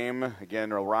the game.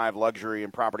 Again, Arrive Luxury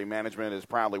and Property Management is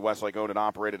proudly Westlake owned and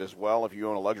operated as well. If you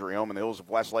own a luxury home in the hills of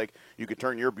Westlake, you can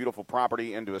turn your beautiful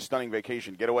property into a stunning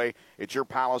vacation getaway. It's your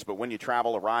palace, but when you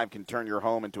travel, Arrive can turn your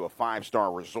home into a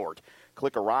 5-star resort.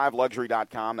 Click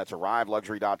ArriveLuxury.com. That's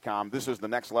ArriveLuxury.com. This is the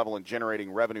next level in generating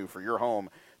revenue for your home.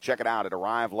 Check it out at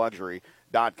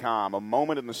ArriveLuxury.com. A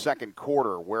moment in the second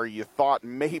quarter where you thought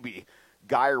maybe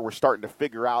Geyer were starting to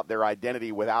figure out their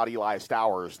identity without Eli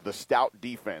Stowers. The stout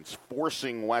defense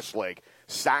forcing Westlake,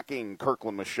 sacking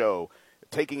Kirkland Michaud,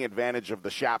 taking advantage of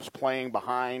the Shaps playing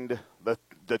behind the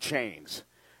chains.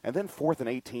 And then 4th and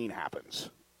 18 happens.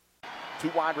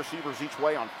 2 wide receivers each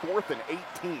way on 4th and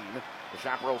 18. The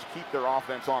Chaparrals keep their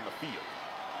offense on the field.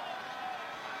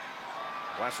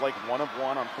 Westlake 1 of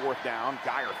 1 on 4th down.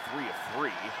 Geyer 3 of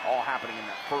 3. All happening in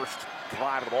that first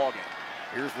drive of the ballgame.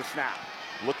 Here's the snap.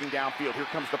 Looking downfield, here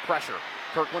comes the pressure.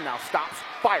 Kirkland now stops,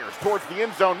 fires towards the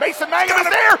end zone. Mason Mangum is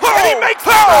there, and he makes it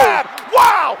bad.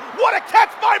 Wow, what a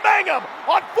catch by Mangum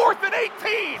on 4th and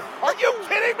 18. Are you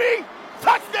kidding me?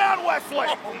 Touchdown,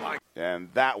 Westlake. And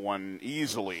that one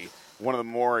easily one of the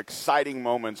more exciting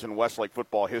moments in Westlake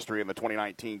football history in the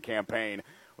 2019 campaign.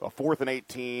 A 4th and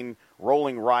 18,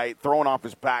 rolling right, throwing off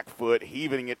his back foot,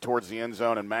 heaving it towards the end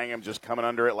zone, and Mangum just coming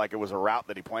under it like it was a route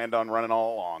that he planned on running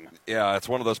all along. Yeah, it's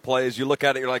one of those plays. You look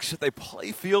at it, you're like, should they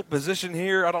play field position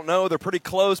here? I don't know. They're pretty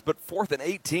close, but 4th and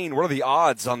 18, what are the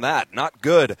odds on that? Not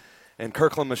good. And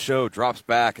Kirkland Michaud drops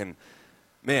back, and,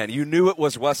 man, you knew it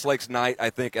was Westlake's night,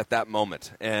 I think, at that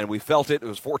moment. And we felt it. It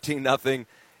was 14-0,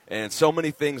 and so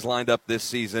many things lined up this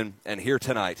season and here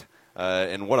tonight.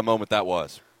 And what a moment that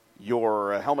was.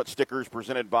 Your helmet stickers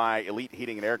presented by Elite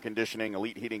Heating and Air Conditioning.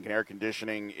 Elite Heating and Air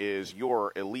Conditioning is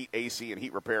your elite AC and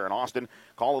heat repair in Austin.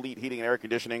 Call Elite Heating and Air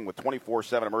Conditioning with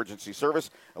 24/7 emergency service.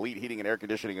 Elite Heating and Air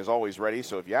Conditioning is always ready,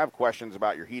 so if you have questions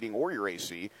about your heating or your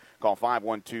AC, call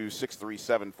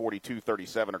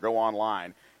 512-637-4237 or go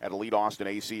online at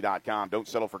EliteAustinAC.com. Don't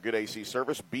settle for good AC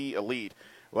service. Be Elite.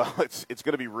 Well, it's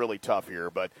going to be really tough here,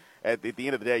 but at the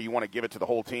end of the day, you want to give it to the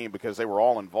whole team because they were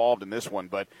all involved in this one.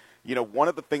 But, you know, one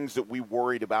of the things that we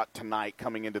worried about tonight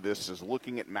coming into this is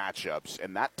looking at matchups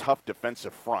and that tough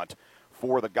defensive front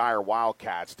for the Geyer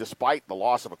Wildcats. Despite the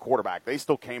loss of a quarterback, they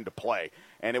still came to play.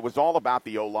 And it was all about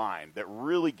the O-line that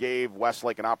really gave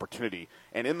Westlake an opportunity.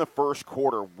 And in the first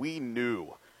quarter, we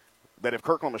knew that if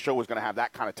Kirkland Michaud was going to have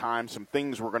that kind of time, some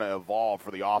things were going to evolve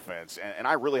for the offense. And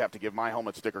I really have to give my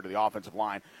helmet sticker to the offensive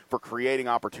line for creating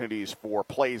opportunities for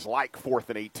plays like 4th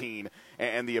and 18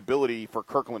 and the ability for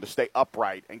Kirkland to stay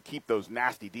upright and keep those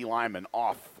nasty D linemen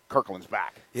off Kirkland's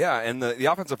back. Yeah, and the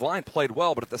offensive line played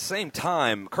well, but at the same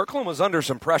time, Kirkland was under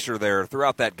some pressure there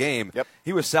throughout that game. Yep.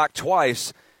 He was sacked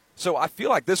twice. So I feel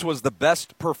like this was the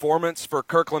best performance for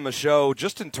Kirkland Michaud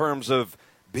just in terms of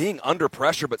being under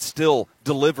pressure but still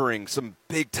delivering some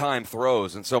big-time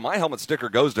throws. And so my helmet sticker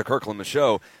goes to Kirkland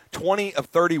Michaud, 20 of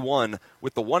 31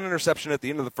 with the 1 interception at the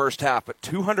end of the first half, but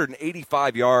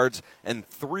 285 yards and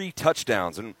 3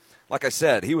 touchdowns. And like I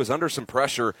said, he was under some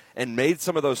pressure and made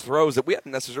some of those throws that we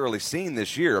hadn't necessarily seen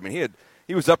this year. I mean,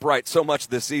 he was upright so much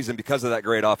this season because of that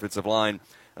great offensive line,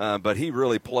 but he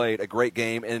really played a great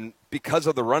game. And because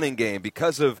of the running game,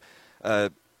 because of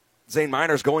Zane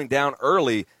Miners going down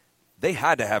early, they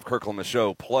had to have Kirkland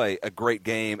Michaud play a great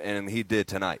game, and he did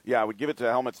tonight. Yeah, I would give it to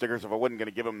helmet stickers if I wasn't going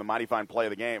to give him the Mighty Fine play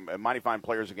of the game. Mighty Fine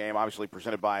players of the game, obviously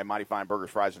presented by Mighty Fine Burgers,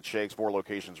 Fries, and Shakes, 4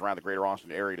 locations around the greater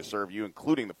Austin area to serve you,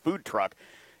 including the food truck.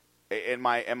 And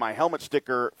my helmet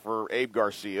sticker for Abe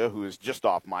Garcia, who is just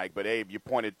off mic, but Abe, you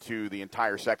pointed to the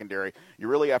entire secondary. You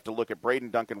really have to look at Braden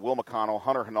Duncan, Will McConnell,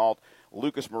 Hunter Hinault,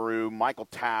 Lucas Maru, Michael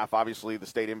Taff, obviously the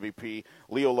state MVP,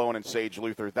 Leo Lowen, and Sage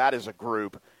Luther. That is a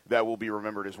group that will be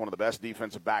remembered as one of the best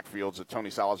defensive backfields that Tony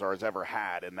Salazar has ever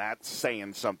had, and that's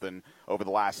saying something over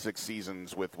the last 6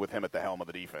 seasons with him at the helm of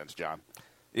the defense, John.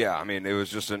 Yeah, I mean, it was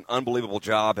just an unbelievable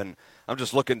job, and I'm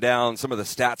just looking down some of the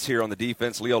stats here on the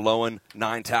defense. Leo Lowen,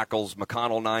 9 tackles,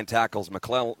 McConnell, 9 tackles,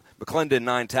 McClendon,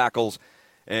 9 tackles,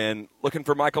 and looking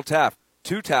for Michael Taft,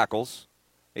 2 tackles.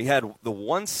 He had the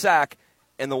 1 sack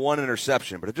and the 1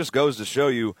 interception, but it just goes to show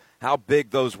you how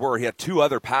big those were. He had 2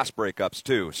 other pass breakups,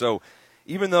 too. So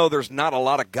even though there's not a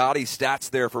lot of gaudy stats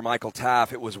there for Michael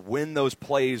Taff, it was when those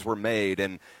plays were made,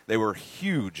 and they were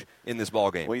huge in this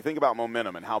ballgame. When you think about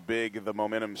momentum and how big the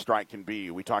momentum strike can be,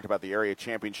 we talked about the area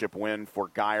championship win for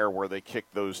Geyer where they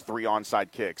kicked those 3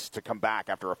 onside kicks to come back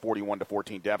after a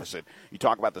 41-14 deficit. You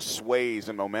talk about the sways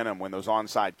and momentum when those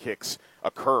onside kicks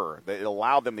occur. It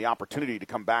allowed them the opportunity to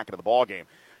come back into the ballgame.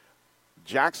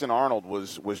 Jackson Arnold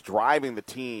was driving the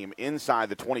team inside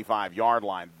the 25-yard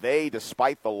line. They,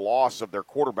 despite the loss of their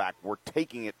quarterback, were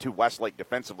taking it to Westlake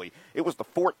defensively. It was the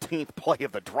 14th play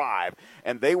of the drive,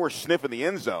 and they were sniffing the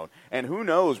end zone. And who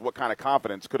knows what kind of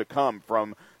confidence could have come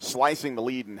from slicing the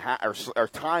lead or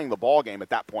tying the ball game at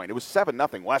that point. It was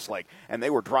 7-0 Westlake, and they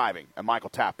were driving. And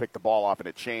Michael Tapp picked the ball off, and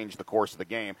it changed the course of the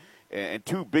game. And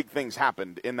 2 big things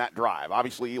happened in that drive.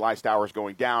 Obviously, Eli Stowers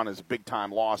going down is a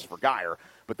big-time loss for Geyer,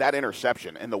 but that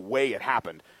interception and the way it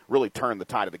happened really turned the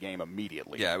tide of the game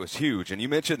immediately. Yeah, it was huge. And you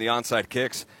mentioned the onside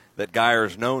kicks that Geyer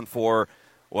is known for.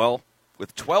 Well,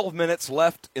 with 12 minutes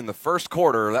left in the first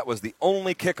quarter, that was the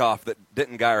only kickoff that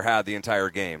Denton Geyer had the entire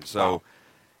game. So,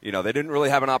 you know, they didn't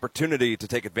really have an opportunity to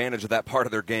take advantage of that part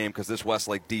of their game because this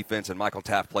Westlake defense and Michael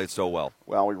Taft played so well.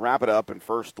 Well, we wrap it up, and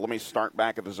first let me start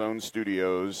back at the Zone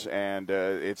Studios, and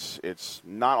it's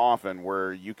not often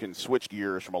where you can switch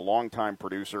gears from a longtime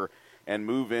producer and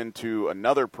move into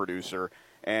another producer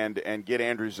and get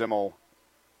Andrew Zimmel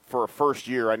for a first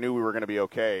year. I knew we were going to be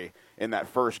okay in that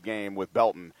first game with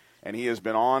Belton, and he has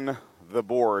been on the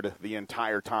board the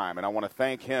entire time. And I want to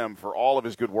thank him for all of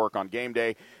his good work on game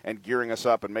day and gearing us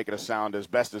up and making us sound as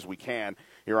best as we can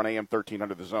here on AM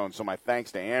 1300 The Zone. So my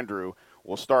thanks to Andrew.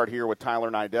 We'll start here with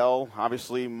Tyler Nidell.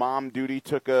 Obviously, mom duty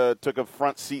took a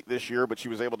front seat this year, but she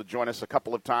was able to join us a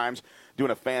couple of times,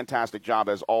 doing a fantastic job,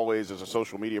 as always, as a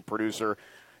social media producer.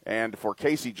 And for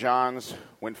Casey Johns,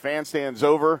 when fan stands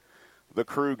over, the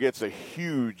crew gets a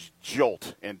huge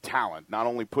jolt in talent, not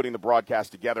only putting the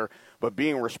broadcast together, but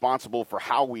being responsible for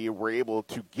how we were able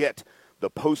to get the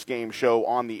post-game show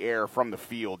on the air from the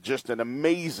field. Just an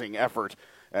amazing effort.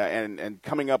 And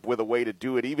coming up with a way to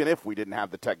do it, even if we didn't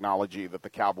have the technology that the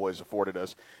Cowboys afforded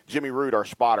us. Jimmy Root, our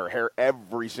spotter,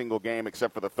 every single game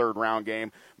except for the third-round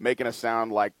game, making us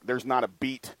sound like there's not a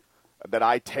beat that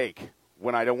I take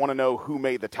when I don't want to know who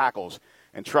made the tackles.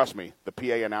 And trust me, the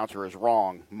PA announcer is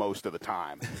wrong most of the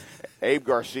time. Abe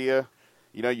Garcia,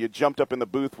 you know, you jumped up in the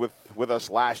booth with us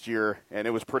last year, and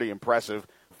it was pretty impressive.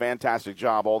 Fantastic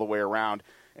job all the way around.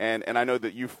 And I know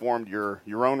that you formed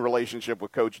your own relationship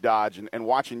with Coach Dodge, and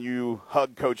watching you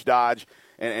hug Coach Dodge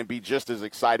and be just as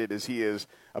excited as he is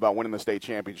about winning the state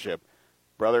championship.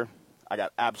 Brother, I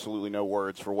got absolutely no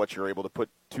words for what you're able to put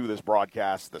to this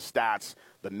broadcast, the stats,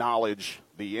 the knowledge,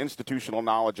 the institutional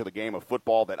knowledge of the game of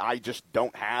football that I just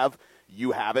don't have.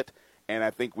 You have it, and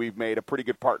I think we've made a pretty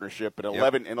good partnership. In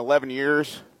 11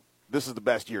 years, this is the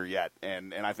best year yet,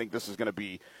 and I think this is going to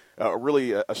be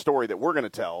really a story that we're going to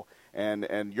tell, and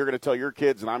you're going to tell your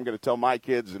kids, and I'm going to tell my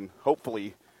kids, and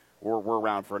hopefully we're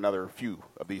around for another few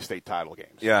of these state title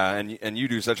games. Yeah, and you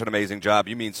do such an amazing job.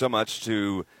 You mean so much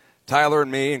to Tyler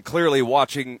and me, and clearly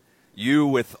watching you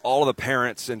with all of the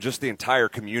parents and just the entire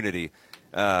community.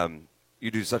 You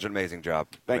do such an amazing job.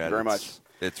 Thank you very much.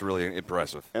 It's really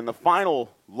impressive. And the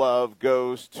final love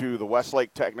goes to the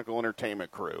Westlake Technical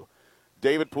Entertainment crew.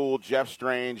 David Poole, Jeff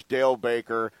Strange, Dale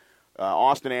Baker,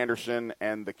 Austin Anderson,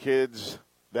 and the kids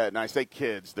and I say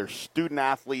kids, they're student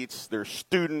athletes, they're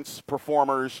students,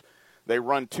 performers. They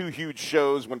run 2 huge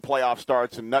shows when playoff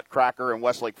starts in Nutcracker and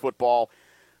Westlake football.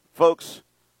 Folks,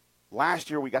 last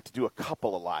year we got to do a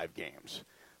couple of live games.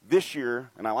 This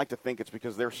year, and I like to think it's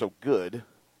because they're so good,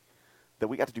 that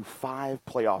we got to do 5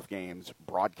 playoff games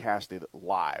broadcasted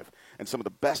live. And some of the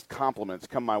best compliments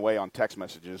come my way on text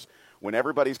messages when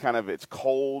everybody's it's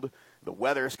cold, the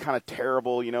weather's kind of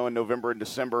terrible, in November and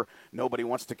December. Nobody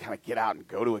wants to kind of get out and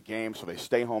go to a game, so they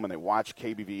stay home and they watch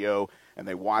KBVO and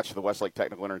they watch the Westlake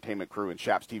Technical Entertainment crew and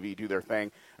Shaps TV do their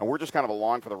thing. And we're just kind of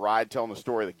along for the ride telling the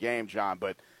story of the game, John,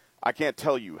 but I can't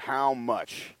tell you how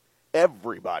much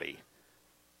everybody,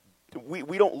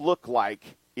 we don't look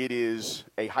like it is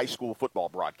a high school football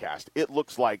broadcast. It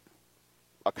looks like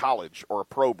a college or a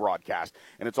pro broadcast,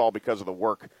 and it's all because of the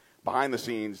work behind the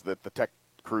scenes that the tech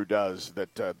crew does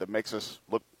that makes us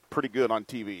look pretty good on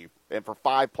TV. And for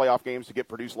 5 playoff games to get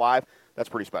produced live, that's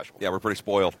pretty special. Yeah, we're pretty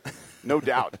spoiled. No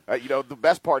doubt. The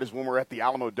best part is when we're at the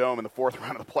Alamo Dome in the 4th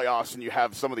round of the playoffs and you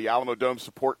have some of the Alamo Dome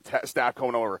support staff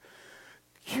coming over.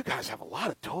 You guys have a lot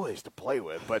of toys to play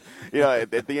with, but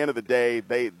at the end of the day,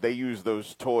 they use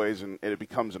those toys and it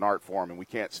becomes an art form, and we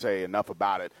can't say enough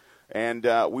about it. And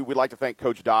we would like to thank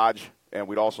Coach Dodge, and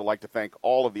we'd also like to thank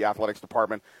all of the athletics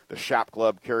department, the Shap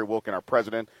Club, Kerry Wilkin, our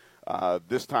president,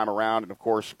 this time around, and of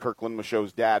course Kirkland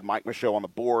Michaud's dad, Mike Michaud, on the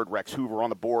board, Rex Hoover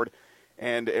on the board,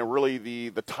 and really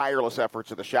the tireless efforts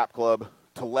of the Shap Club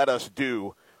to let us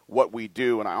do what we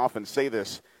do. And I often say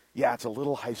this, yeah, it's a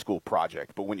little high school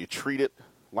project, but when you treat it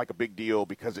like a big deal,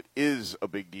 because it is a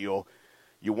big deal,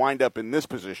 you wind up in this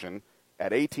position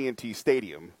at AT&T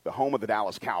Stadium, the home of the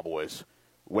Dallas Cowboys,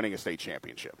 winning a state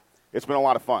championship. It's been a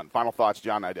lot of fun. Final thoughts,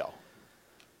 John Nidell.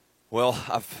 Well,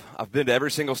 I've been to every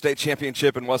single state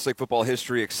championship in Westlake football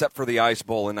history except for the Ice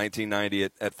Bowl in 1990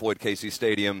 at Floyd Casey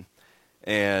Stadium,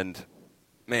 and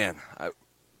man, I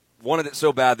wanted it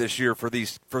so bad this year for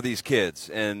these kids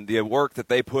and the work that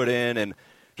they put in and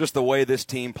just the way this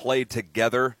team played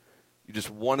together. You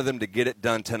just wanted them to get it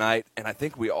done tonight, and I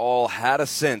think we all had a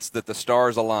sense that the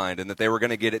stars aligned and that they were going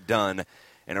to get it done.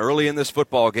 And early in this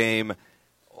football game,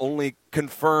 only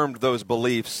confirmed those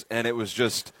beliefs, and it was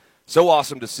just so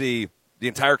awesome to see the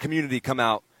entire community come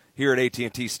out here at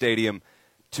AT&T Stadium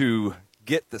to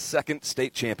get the 2nd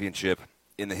state championship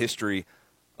in the history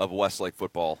of Westlake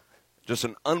football. Just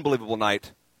an unbelievable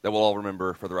night that we'll all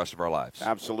remember for the rest of our lives.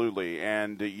 Absolutely.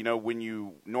 And, when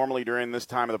you normally during this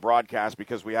time of the broadcast,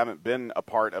 because we haven't been a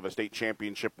part of a state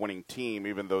championship winning team,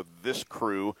 even though this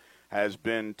crew has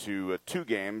been to 2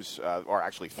 games, or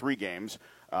actually 3 games.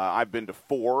 I've been to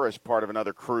 4 as part of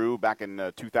another crew back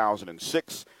in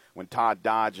 2006 when Todd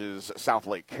Dodge's South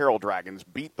Lake Carroll Dragons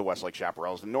beat the Westlake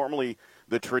Chaparrals. And normally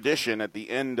the tradition at the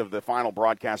end of the final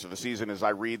broadcast of the season is I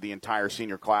read the entire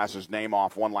senior class's name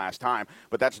off one last time.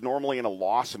 But that's normally in a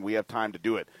loss, and we have time to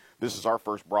do it. This is our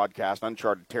first broadcast,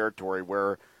 uncharted territory,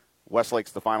 where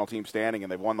Westlake's the final team standing,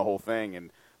 and they've won the whole thing. And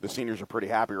the seniors are pretty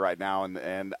happy right now,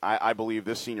 and I believe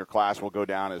this senior class will go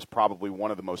down as probably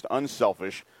one of the most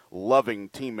unselfish, loving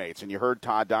teammates. And you heard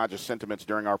Todd Dodge's sentiments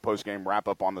during our postgame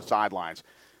wrap-up on the sidelines.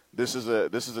 This is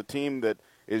a team that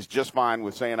is just fine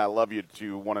with saying I love you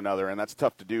to one another, and that's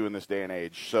tough to do in this day and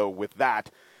age. So with that,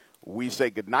 we say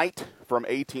goodnight from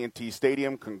AT&T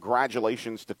Stadium.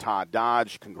 Congratulations to Todd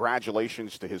Dodge.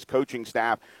 Congratulations to his coaching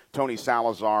staff, Tony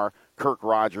Salazar, Kirk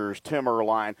Rogers, Tim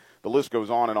Erline. The list goes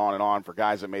on and on and on for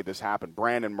guys that made this happen.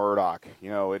 Brandon Murdoch,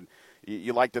 and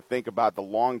you like to think about the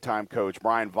longtime coach,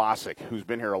 Brian Vosick, who's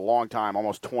been here a long time,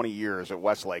 almost 20 years at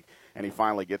Westlake, and he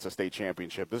finally gets a state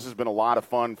championship. This has been a lot of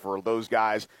fun for those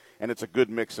guys, and it's a good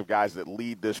mix of guys that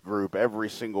lead this group every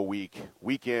single week,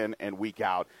 week in and week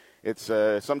out. It's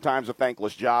sometimes a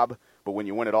thankless job, but when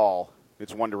you win it all,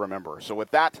 it's one to remember. So with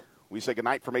that, we say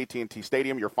goodnight from AT&T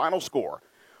Stadium. Your final score,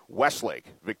 Westlake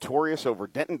victorious over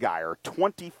Denton Guyer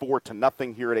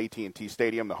 24-0 here at AT&T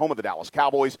Stadium, the home of the Dallas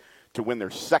Cowboys, to win their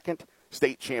 2nd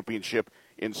state championship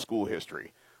in school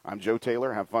history. I'm Joe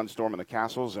Taylor. Have fun storming the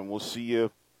castles, and we'll see you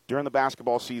during the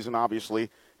basketball season, obviously,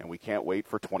 and we can't wait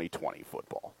for 2020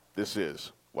 football. This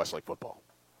is Westlake football.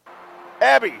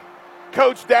 Abby,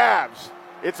 Coach Dabbs,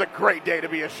 it's a great day to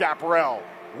be a chaparral.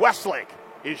 Westlake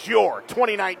is your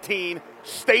 2019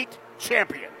 state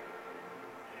champion.